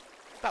weird.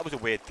 That was a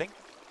weird thing.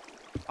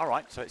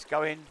 Alright, so it's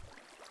going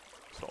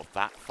sort of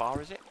that far,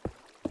 is it?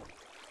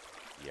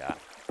 Yeah.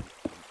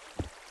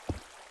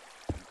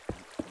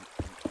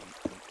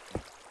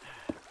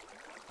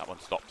 That one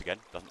stopped again,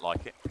 doesn't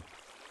like it.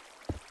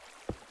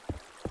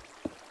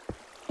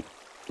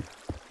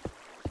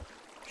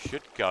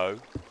 Should go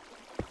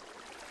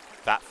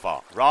that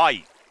far.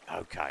 Right.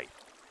 Okay.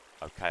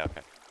 Okay.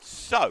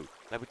 So,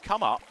 they would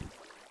come up,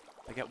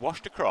 they get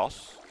washed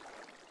across,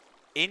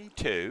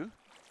 into.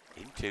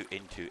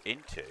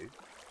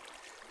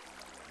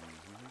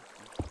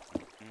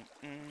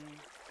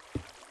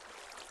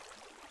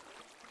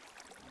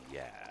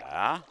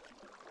 Yeah.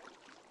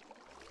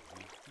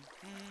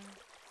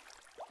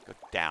 Go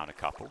down a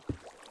couple,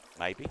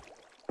 maybe.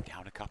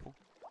 Down a couple.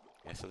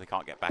 Yeah, so they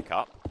can't get back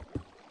up.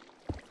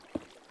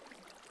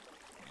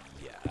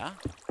 Yeah.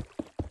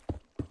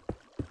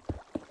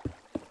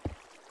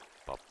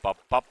 Bop.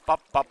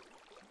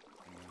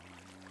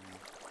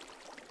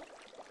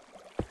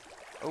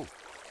 Oh,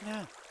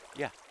 yeah.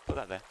 Yeah, put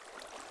that there.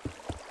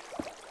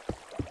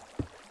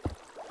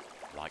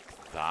 Like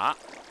that.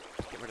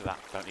 Get rid of that.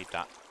 Don't need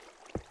that.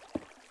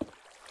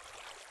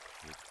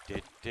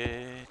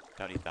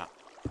 Don't need that.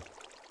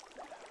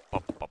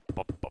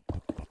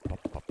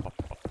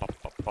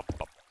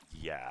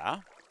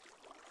 Yeah.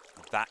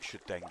 That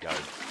should then go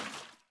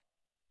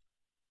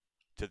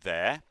to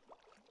there.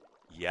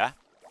 Yeah.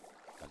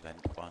 And then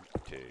 1,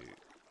 2,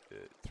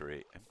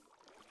 3, and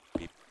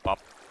beep, bop.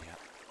 Yeah.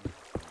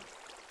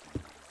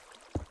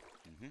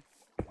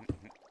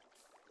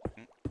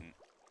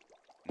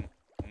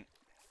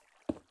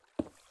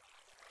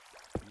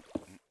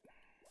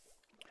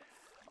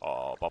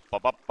 Oh, bop,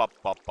 bop, bop, bop,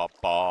 bop, bop,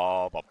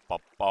 bop, bop,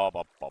 bop, bop,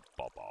 bop, bop,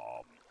 bop,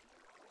 bop.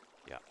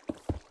 Yeah.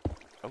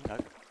 Oh no.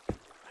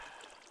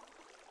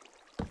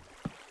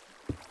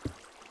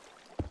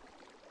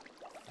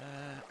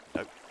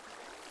 Nope.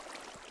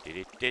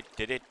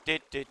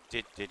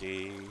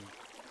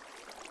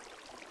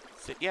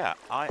 So yeah,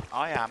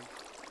 I am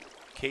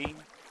keen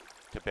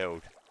to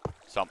build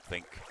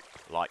something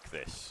like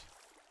this.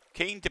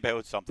 Keen to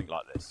build something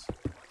like this.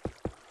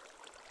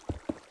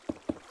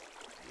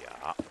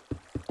 Yeah.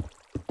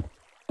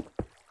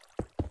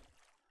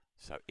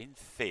 So in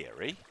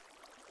theory,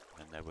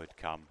 then there would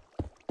come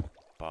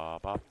ba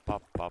ba ba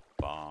ba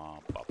ba ba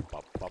ba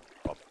ba ba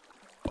ba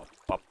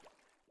ba.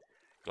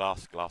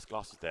 Glass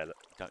is there. Look,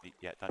 don't need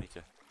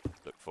to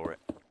look for it.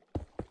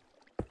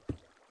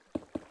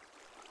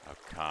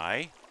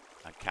 Okay,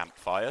 and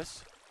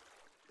campfires.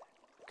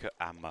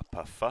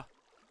 Ka'amapuffer.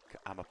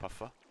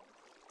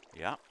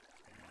 Yeah.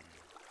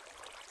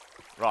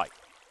 Right.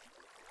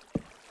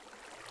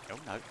 Oh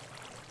no.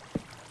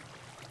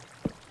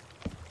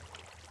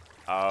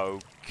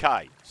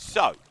 Okay,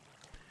 so.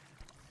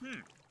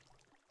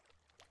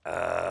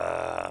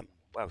 What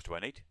else do I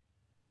need?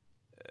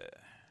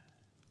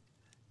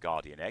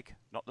 Guardian egg.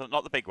 Not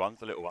the big ones,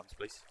 the little ones,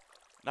 please.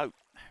 No,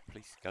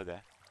 please go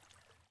there.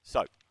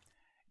 So,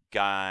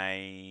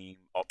 game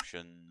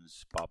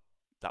options,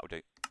 that'll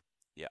do.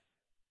 Yeah.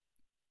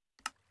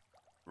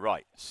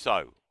 Right,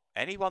 so,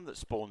 anyone that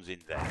spawns in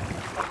there.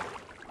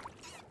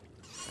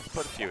 Let's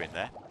put a few in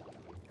there.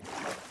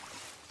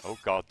 Oh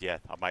god, yeah,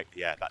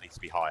 that needs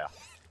to be higher.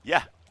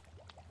 Yeah.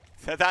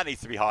 That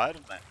needs to be higher,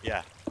 doesn't it?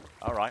 Yeah.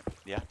 Alright,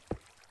 yeah.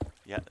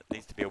 Yeah, it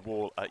needs to be a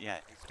wall, yeah,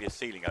 it needs to be a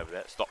ceiling over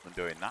there to stop them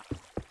doing that.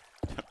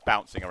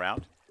 Bouncing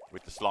around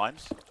with the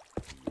slimes.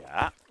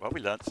 Yeah, well,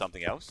 we learned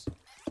something else.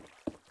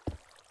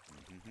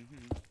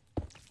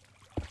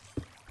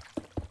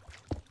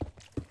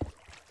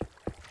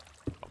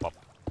 Pop, pop,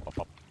 pop,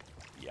 pop.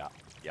 Yeah,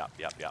 yeah,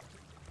 yeah, yeah.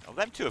 Oh,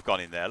 them two have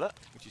gone in there, look,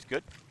 which is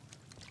good.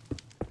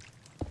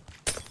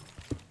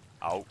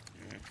 Oh,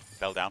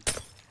 fell down.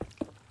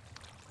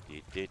 Yeah,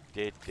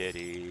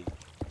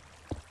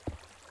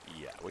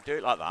 we'll do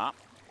it like that.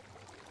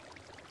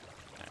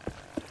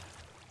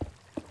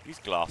 Use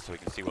glass so we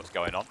can see what's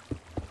going on.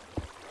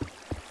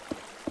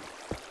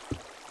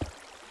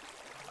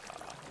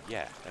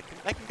 Yeah,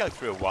 they can go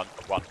through a one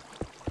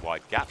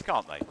wide gap,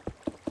 can't they?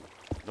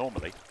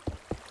 Normally.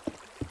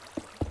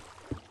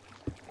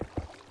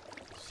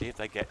 See if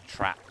they get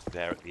trapped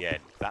there at the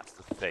end. That's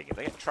the thing. If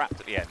they get trapped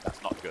at the end,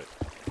 that's not good.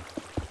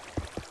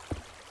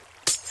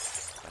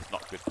 That's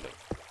not a good thing.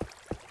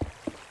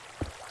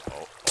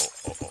 Oh.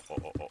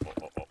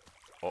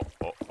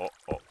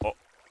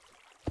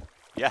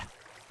 Yeah.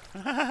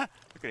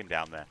 Look at him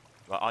down there.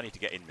 Right, I need to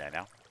get in there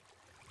now.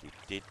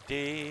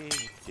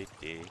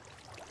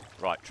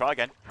 Right, try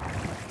again.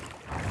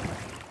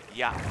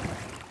 Yeah.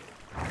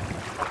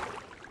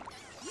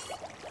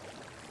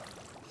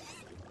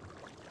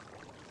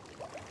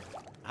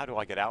 How do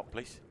I get out,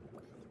 please?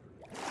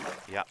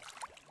 Yeah.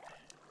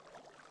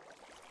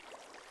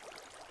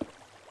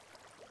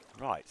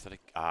 Right, so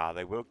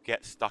they will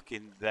get stuck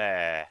in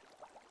there.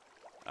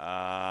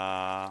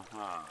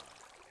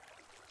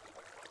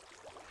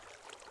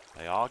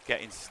 They are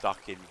getting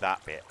stuck in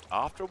that bit.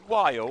 After a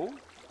while,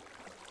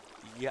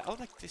 yeah. Oh,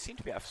 they seem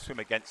to be able to swim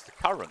against the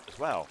current as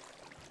well.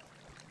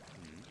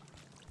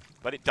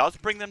 But it does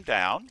bring them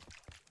down.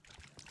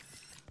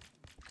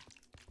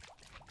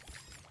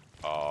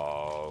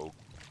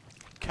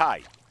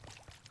 Okay.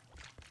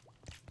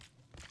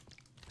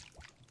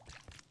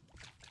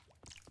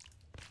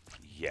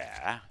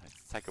 Yeah,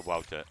 they take a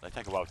while to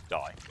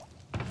die.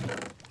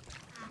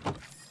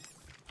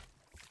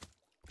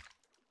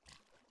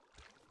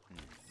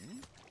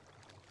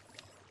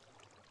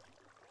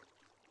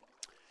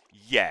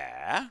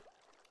 Yeah.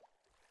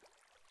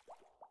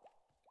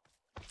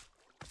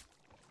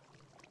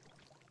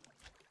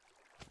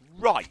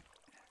 Right.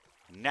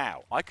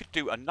 Now, I could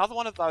do another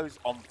one of those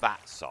on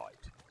that side.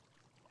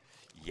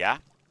 Yeah.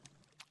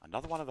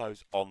 Another one of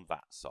those on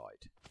that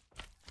side.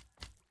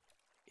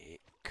 It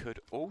could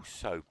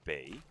also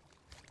be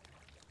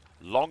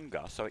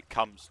longer, so it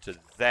comes to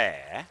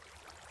there.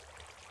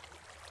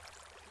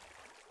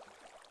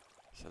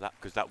 So that,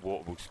 because that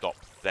water will stop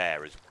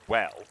there as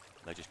well.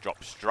 They just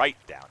drop straight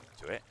down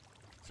into it.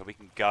 So we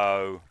can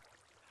go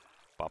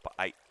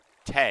 8,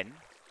 10,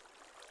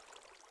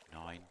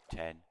 9,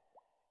 10,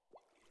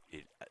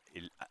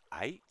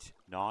 8,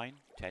 9,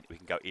 10. We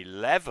can go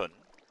 11.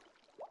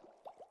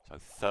 So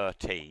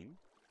 13.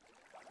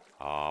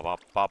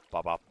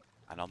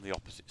 And on the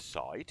opposite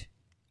side.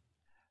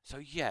 So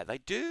yeah, they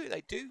do.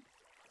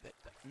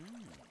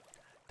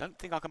 Don't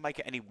think I can make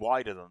it any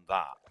wider than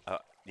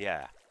that.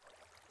 Yeah.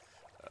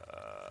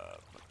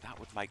 But that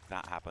would make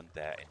that happen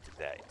there, into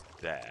there,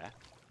 into there.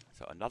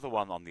 So another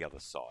one on the other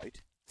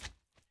side.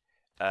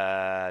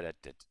 To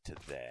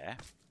there.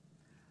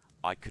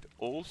 I could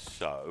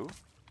also,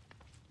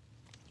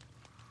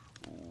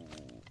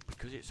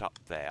 because it's up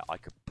there, I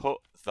could put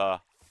the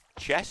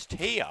chest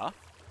here,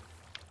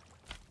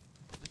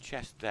 put the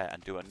chest there,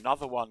 and do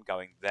another one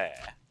going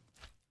there.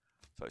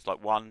 So it's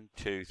like 1,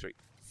 2, 3,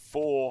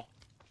 4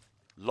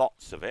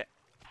 lots of it.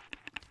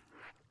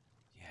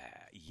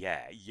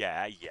 Yeah.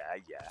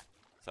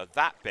 So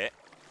that bit,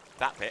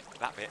 that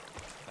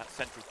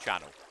central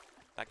channel,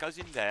 that goes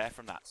in there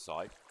from that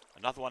side.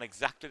 Another one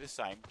exactly the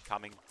same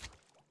coming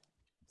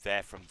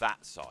there from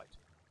that side.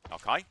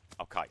 Okay?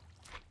 Okay.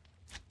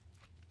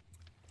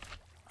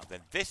 And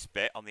then this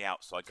bit on the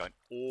outside going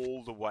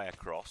all the way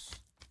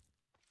across.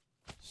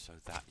 So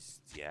that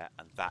is, yeah,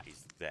 and that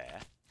is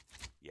there.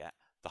 Yeah.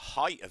 The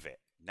height of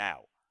it.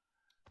 Now.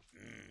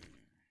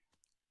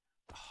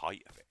 The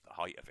height of it.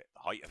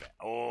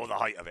 Oh, the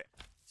height of it.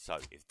 So,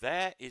 if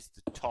there is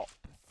the top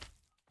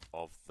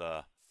of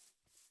the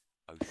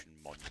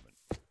ocean monument.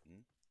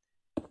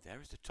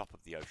 There is the top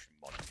of the ocean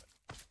monument.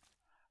 I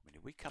mean,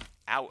 if we come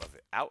out of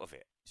it,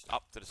 just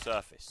up to the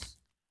surface,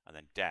 and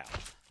then down,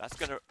 that's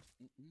gonna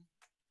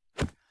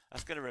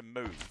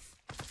remove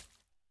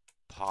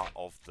part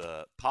of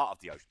the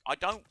ocean. I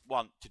don't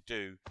want to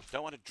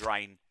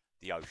drain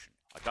the ocean.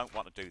 I don't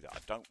want to do that. I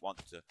don't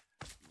want to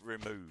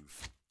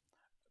remove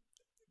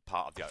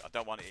part of the ocean. I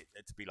don't want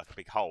it to be like a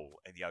big hole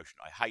in the ocean.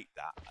 I hate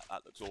that.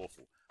 That looks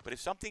awful. But if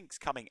something's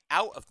coming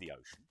out of the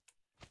ocean,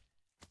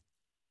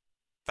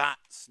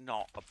 that's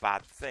not a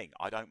bad thing.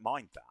 I don't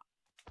mind that.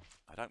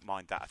 I don't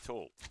mind that at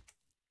all.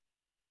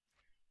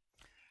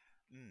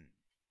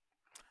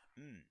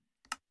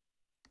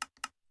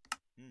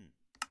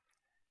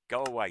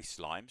 Go away,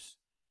 slimes.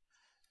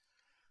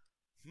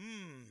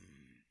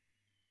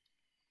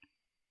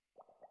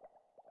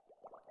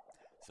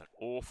 It's an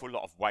awful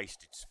lot of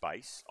wasted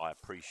space. I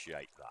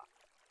appreciate that.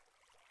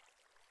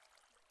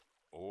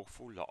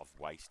 Awful lot of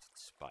wasted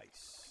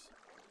space.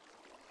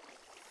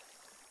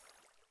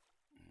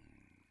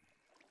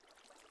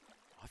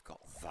 I've got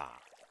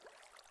that.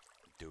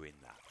 Doing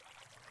that.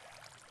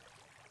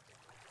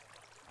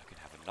 I can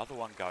have another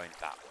one going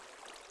that way.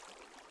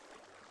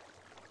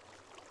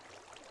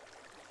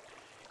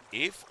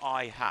 If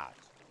I had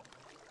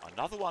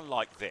another one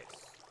like this,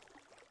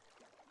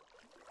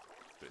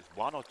 that's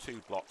 1 or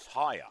 2 blocks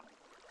higher,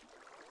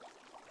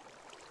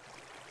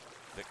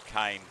 that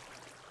came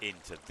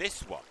into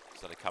this one,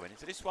 so they're coming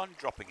into this one,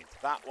 dropping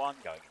into that one,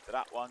 going into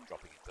that one,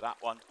 dropping into that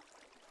one,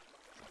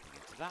 dropping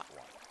into that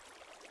one.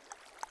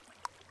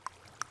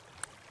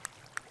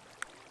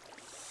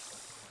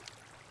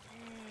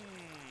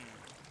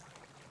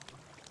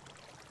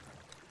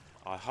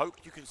 I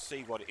hope you can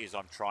see what it is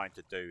I'm trying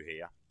to do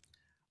here.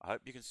 I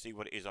hope you can see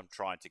what it is I'm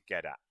trying to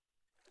get at.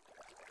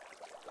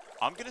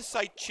 I'm going to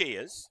say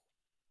cheers.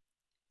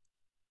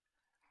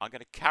 I'm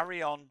going to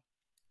carry on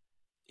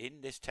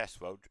in this test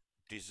world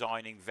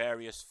designing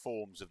various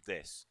forms of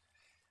this.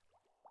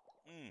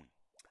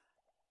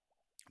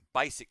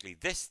 Basically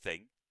this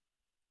thing,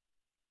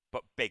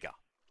 but bigger.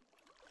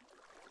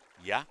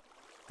 Yeah?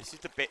 This is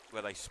the bit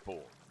where they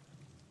spawn.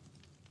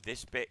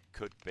 This bit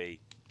could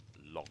be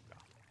longer.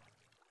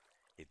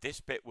 If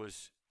this bit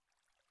was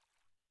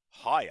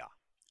higher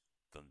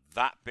than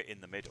that bit in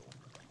the middle,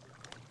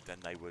 then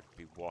they would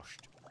be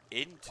washed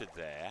into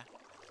there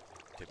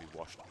to be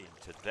washed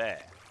into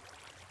there.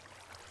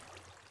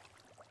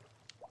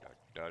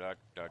 But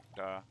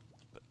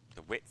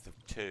the width of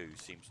 2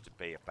 seems to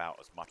be about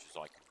as much as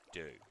I can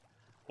do.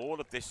 All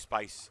of this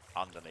space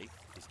underneath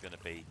is going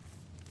to be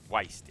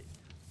wasted,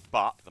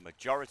 but the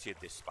majority of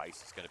this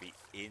space is going to be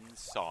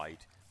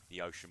inside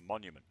the ocean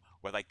monument,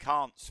 where they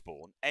can't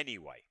spawn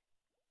anyway.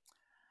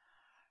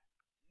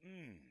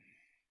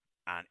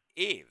 And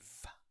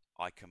if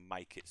I can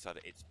make it so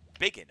that it's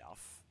big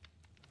enough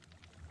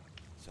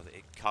so that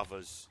it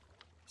covers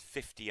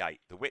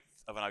 58, the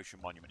width of an ocean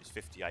monument is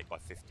 58 by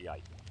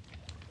 58.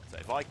 So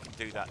if I can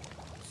do that,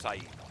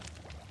 say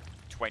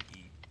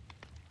 20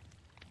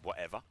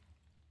 whatever,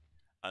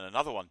 and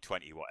another one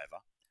 20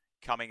 whatever,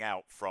 coming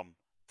out from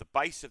the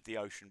base of the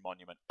ocean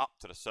monument up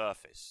to the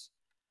surface,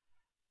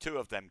 2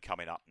 of them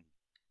coming up,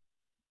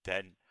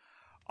 then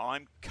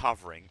I'm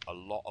covering a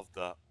lot of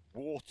the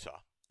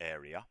water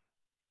area.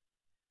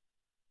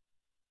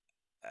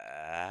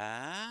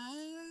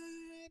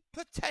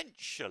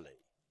 Potentially.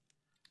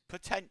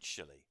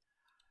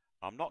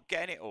 I'm not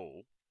getting it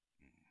all.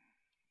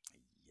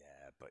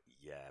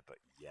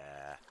 Yeah.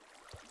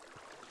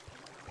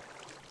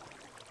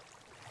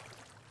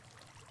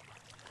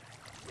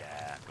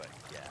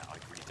 I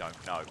really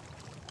don't know.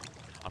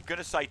 I'm going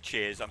to say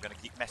cheers. I'm going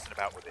to keep messing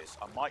about with this.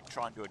 I might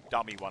try and do a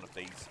dummy one of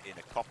these in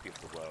a copy of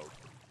the world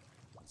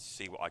and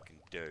see what I can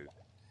do.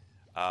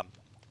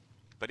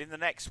 But in the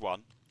next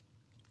one,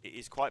 it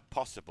is quite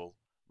possible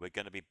we're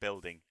going to be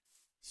building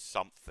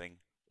something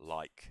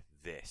like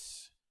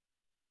this,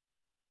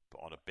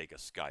 but on a bigger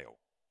scale.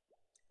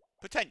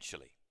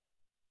 Potentially.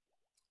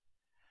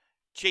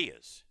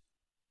 Cheers.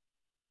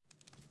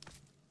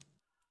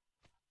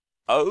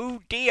 Oh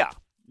dear,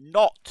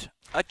 not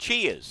a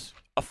cheers.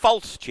 A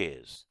false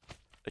cheers.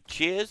 A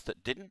cheers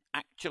that didn't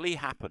actually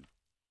happen.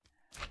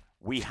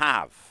 We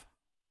have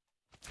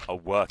a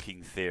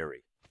working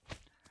theory.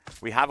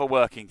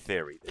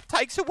 It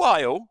takes a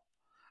while.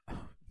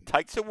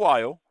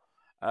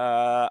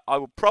 I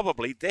will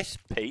probably, this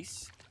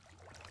piece,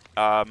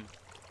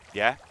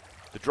 yeah,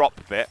 the drop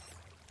bit,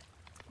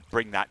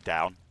 bring that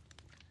down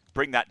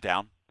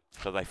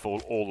so they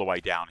fall all the way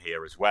down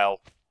here as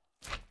well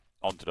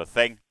onto the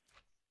thing.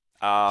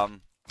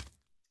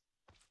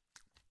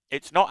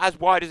 It's not as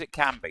wide as it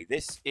can be.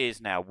 This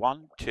is now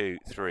 1, 2,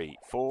 3,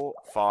 4,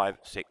 5,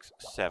 6,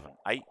 7,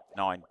 8,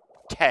 9,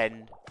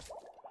 10,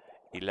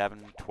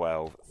 11,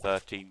 12,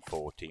 13,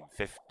 14,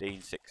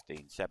 15,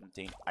 16,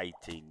 17,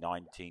 18,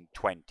 19,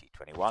 20,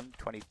 21,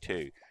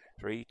 22,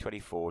 23,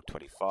 24,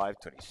 25,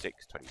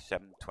 26,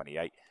 27,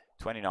 28,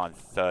 29,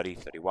 30,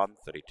 31,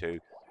 32,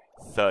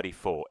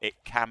 34. It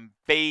can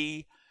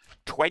be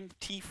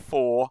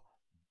 24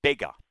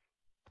 bigger.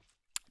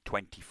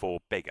 24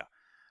 bigger.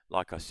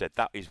 Like I said,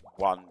 that is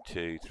 1,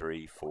 2,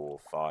 3, 4,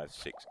 5,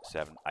 6,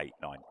 7, 8,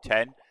 9,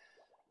 10.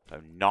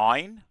 So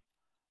 9.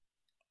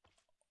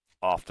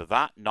 After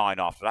that, 9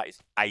 after that is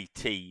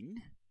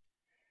 18.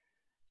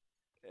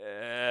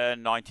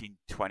 19,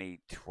 20,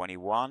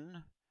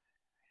 21.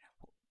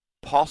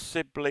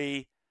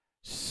 possibly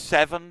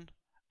 7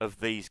 of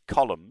these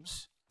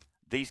columns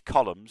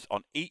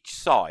on each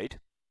side.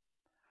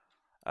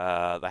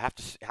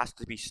 It has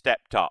to be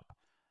stepped up.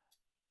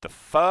 The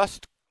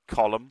first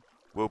column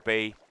will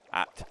be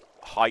at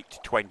height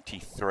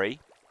 23,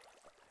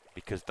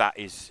 because that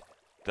is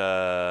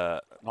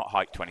the, not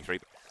height 23,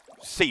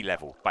 but sea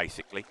level,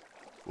 basically,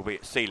 will be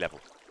at sea level.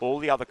 All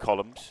the other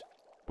columns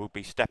will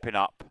be stepping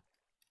up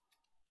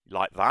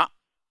like that.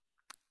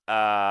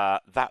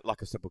 That, like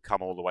I said, will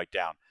come all the way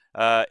down.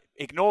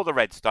 Ignore the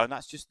redstone,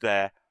 that's just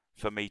there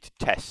for me to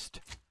test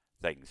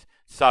things.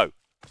 So,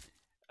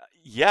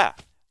 yeah,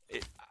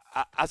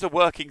 as a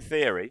working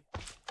theory,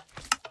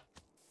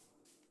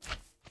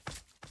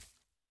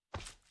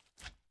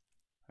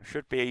 there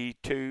should be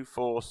 2,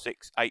 4,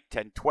 6, 8,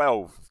 10,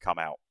 12 have come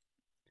out.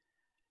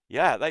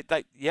 Yeah,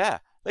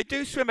 they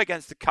do swim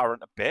against the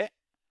current a bit,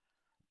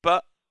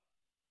 but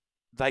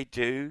they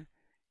do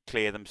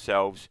clear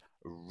themselves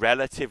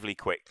relatively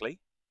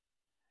quickly.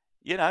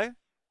 You know,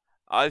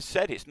 I've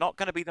said it's not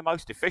going to be the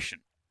most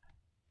efficient,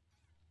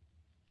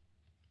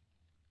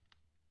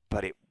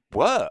 but it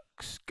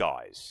works,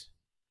 guys.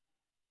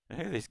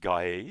 This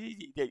guy,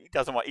 he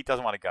doesn't want to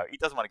go. He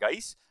doesn't want to go.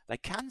 They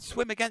can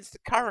swim against the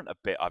current a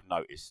bit, I've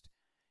noticed.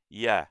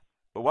 Yeah,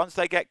 but once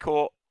they get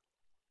caught,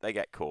 they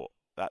get caught.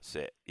 That's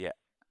it. Yeah,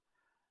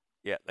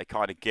 they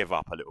kind of give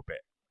up a little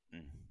bit.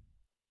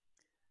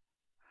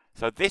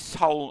 So this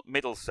whole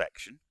middle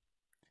section,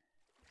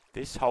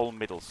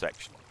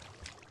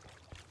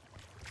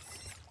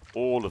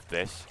 all of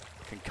this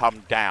can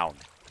come down,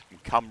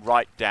 and come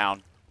right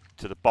down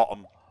to the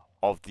bottom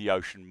of the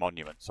ocean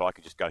monument. So I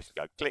can just go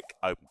click,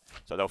 open.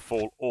 So they'll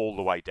fall all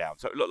the way down.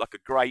 So it looked like a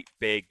great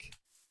big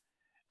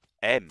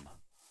M,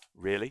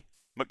 really.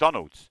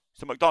 McDonald's.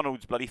 It's a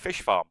McDonald's bloody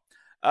fish farm.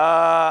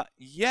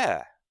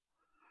 Yeah.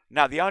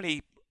 Now, the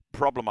only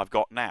problem I've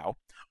got now,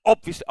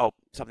 obviously,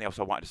 something else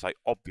I wanted to say,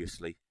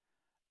 obviously,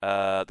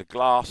 the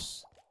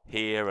glass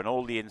here and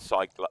all the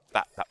inside,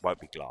 that won't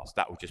be glass.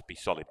 That will just be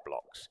solid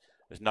blocks.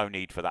 There's no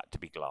need for that to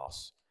be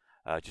glass.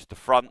 Just the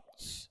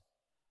fronts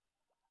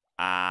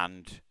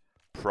and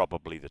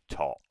probably the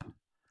top.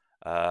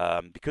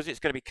 Because it's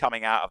going to be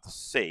coming out of the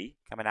sea,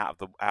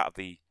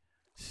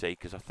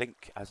 because I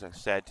think, as I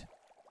said,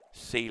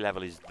 sea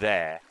level is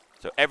there.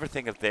 So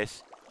everything of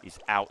this is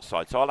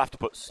outside. So I'll have to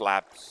put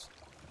slabs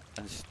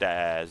and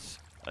stairs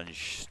and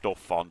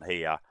stuff on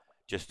here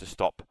just to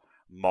stop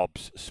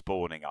mobs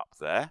spawning up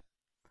there.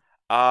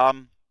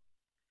 But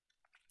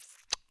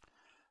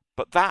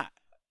that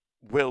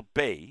will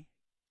be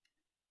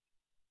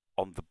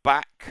on the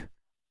back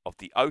of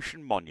the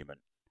ocean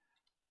monument.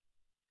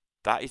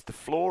 That is the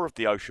floor of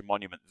the ocean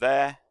monument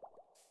there.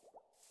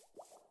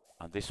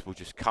 And this will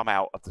just come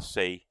out of the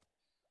sea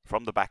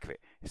from the back of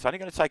it. It's only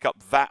going to take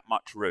up that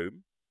much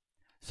room.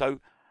 So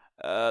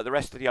the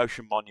rest of the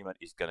ocean monument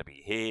is going to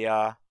be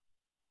here.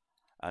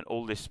 And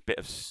all this bit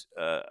of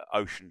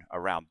ocean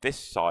around this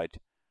side,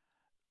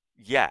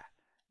 yeah,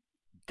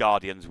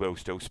 guardians will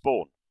still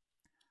spawn.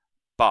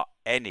 But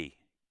any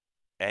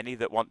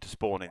that want to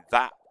spawn in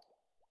that,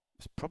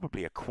 it's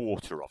probably a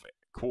quarter of it.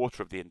 A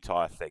quarter of the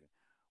entire thing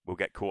will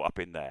get caught up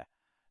in there.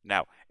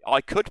 Now,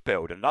 I could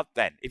build another,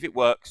 then, if it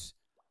works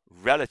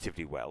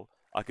relatively well,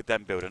 I could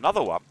then build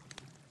another one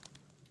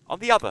on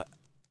the other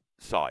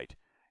side.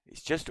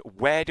 It's just,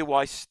 where do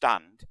I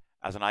stand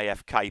as an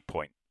AFK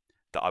point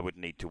that I would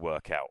need to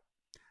work out?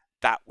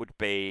 That would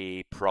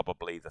be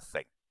probably the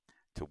thing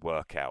to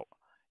work out.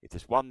 If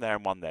there's one there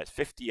and one there, it's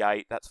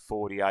 58, that's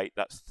 48,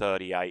 that's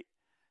 38.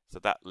 So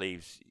that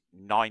leaves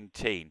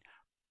 19.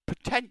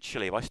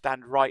 Potentially, if I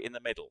stand right in the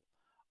middle,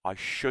 I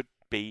should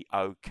be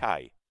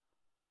okay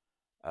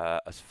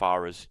as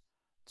far as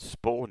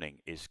spawning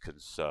is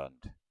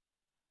concerned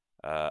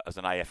as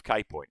an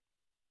AFK point.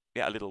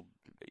 Yeah, a little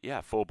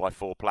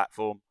 4x4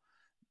 platform.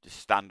 Just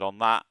stand on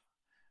that,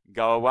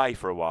 go away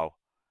for a while,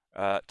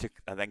 and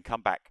then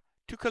come back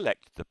to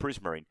collect the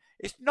prismarine.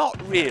 It's not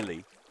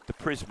really the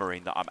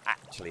prismarine that I'm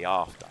actually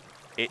after.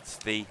 It's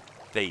these.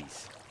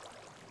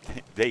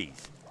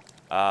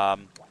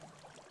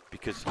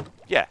 Because,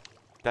 yeah,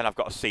 then I've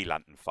got a sea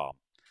lantern farm.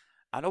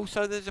 And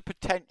also there's a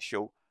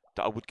potential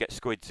that I would get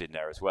squids in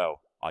there as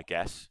well, I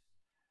guess.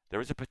 There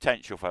is a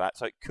potential for that,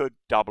 so it could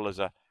double as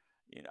a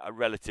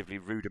relatively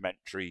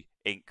rudimentary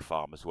ink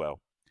farm as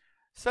well.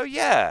 So,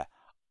 yeah,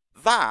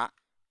 that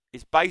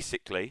is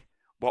basically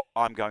what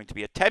I'm going to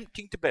be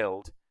attempting to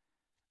build,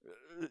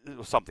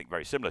 or something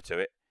very similar to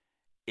it,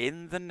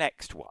 in the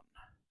next one.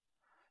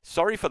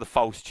 Sorry for the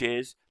false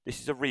cheers. This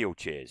is a real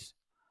cheers.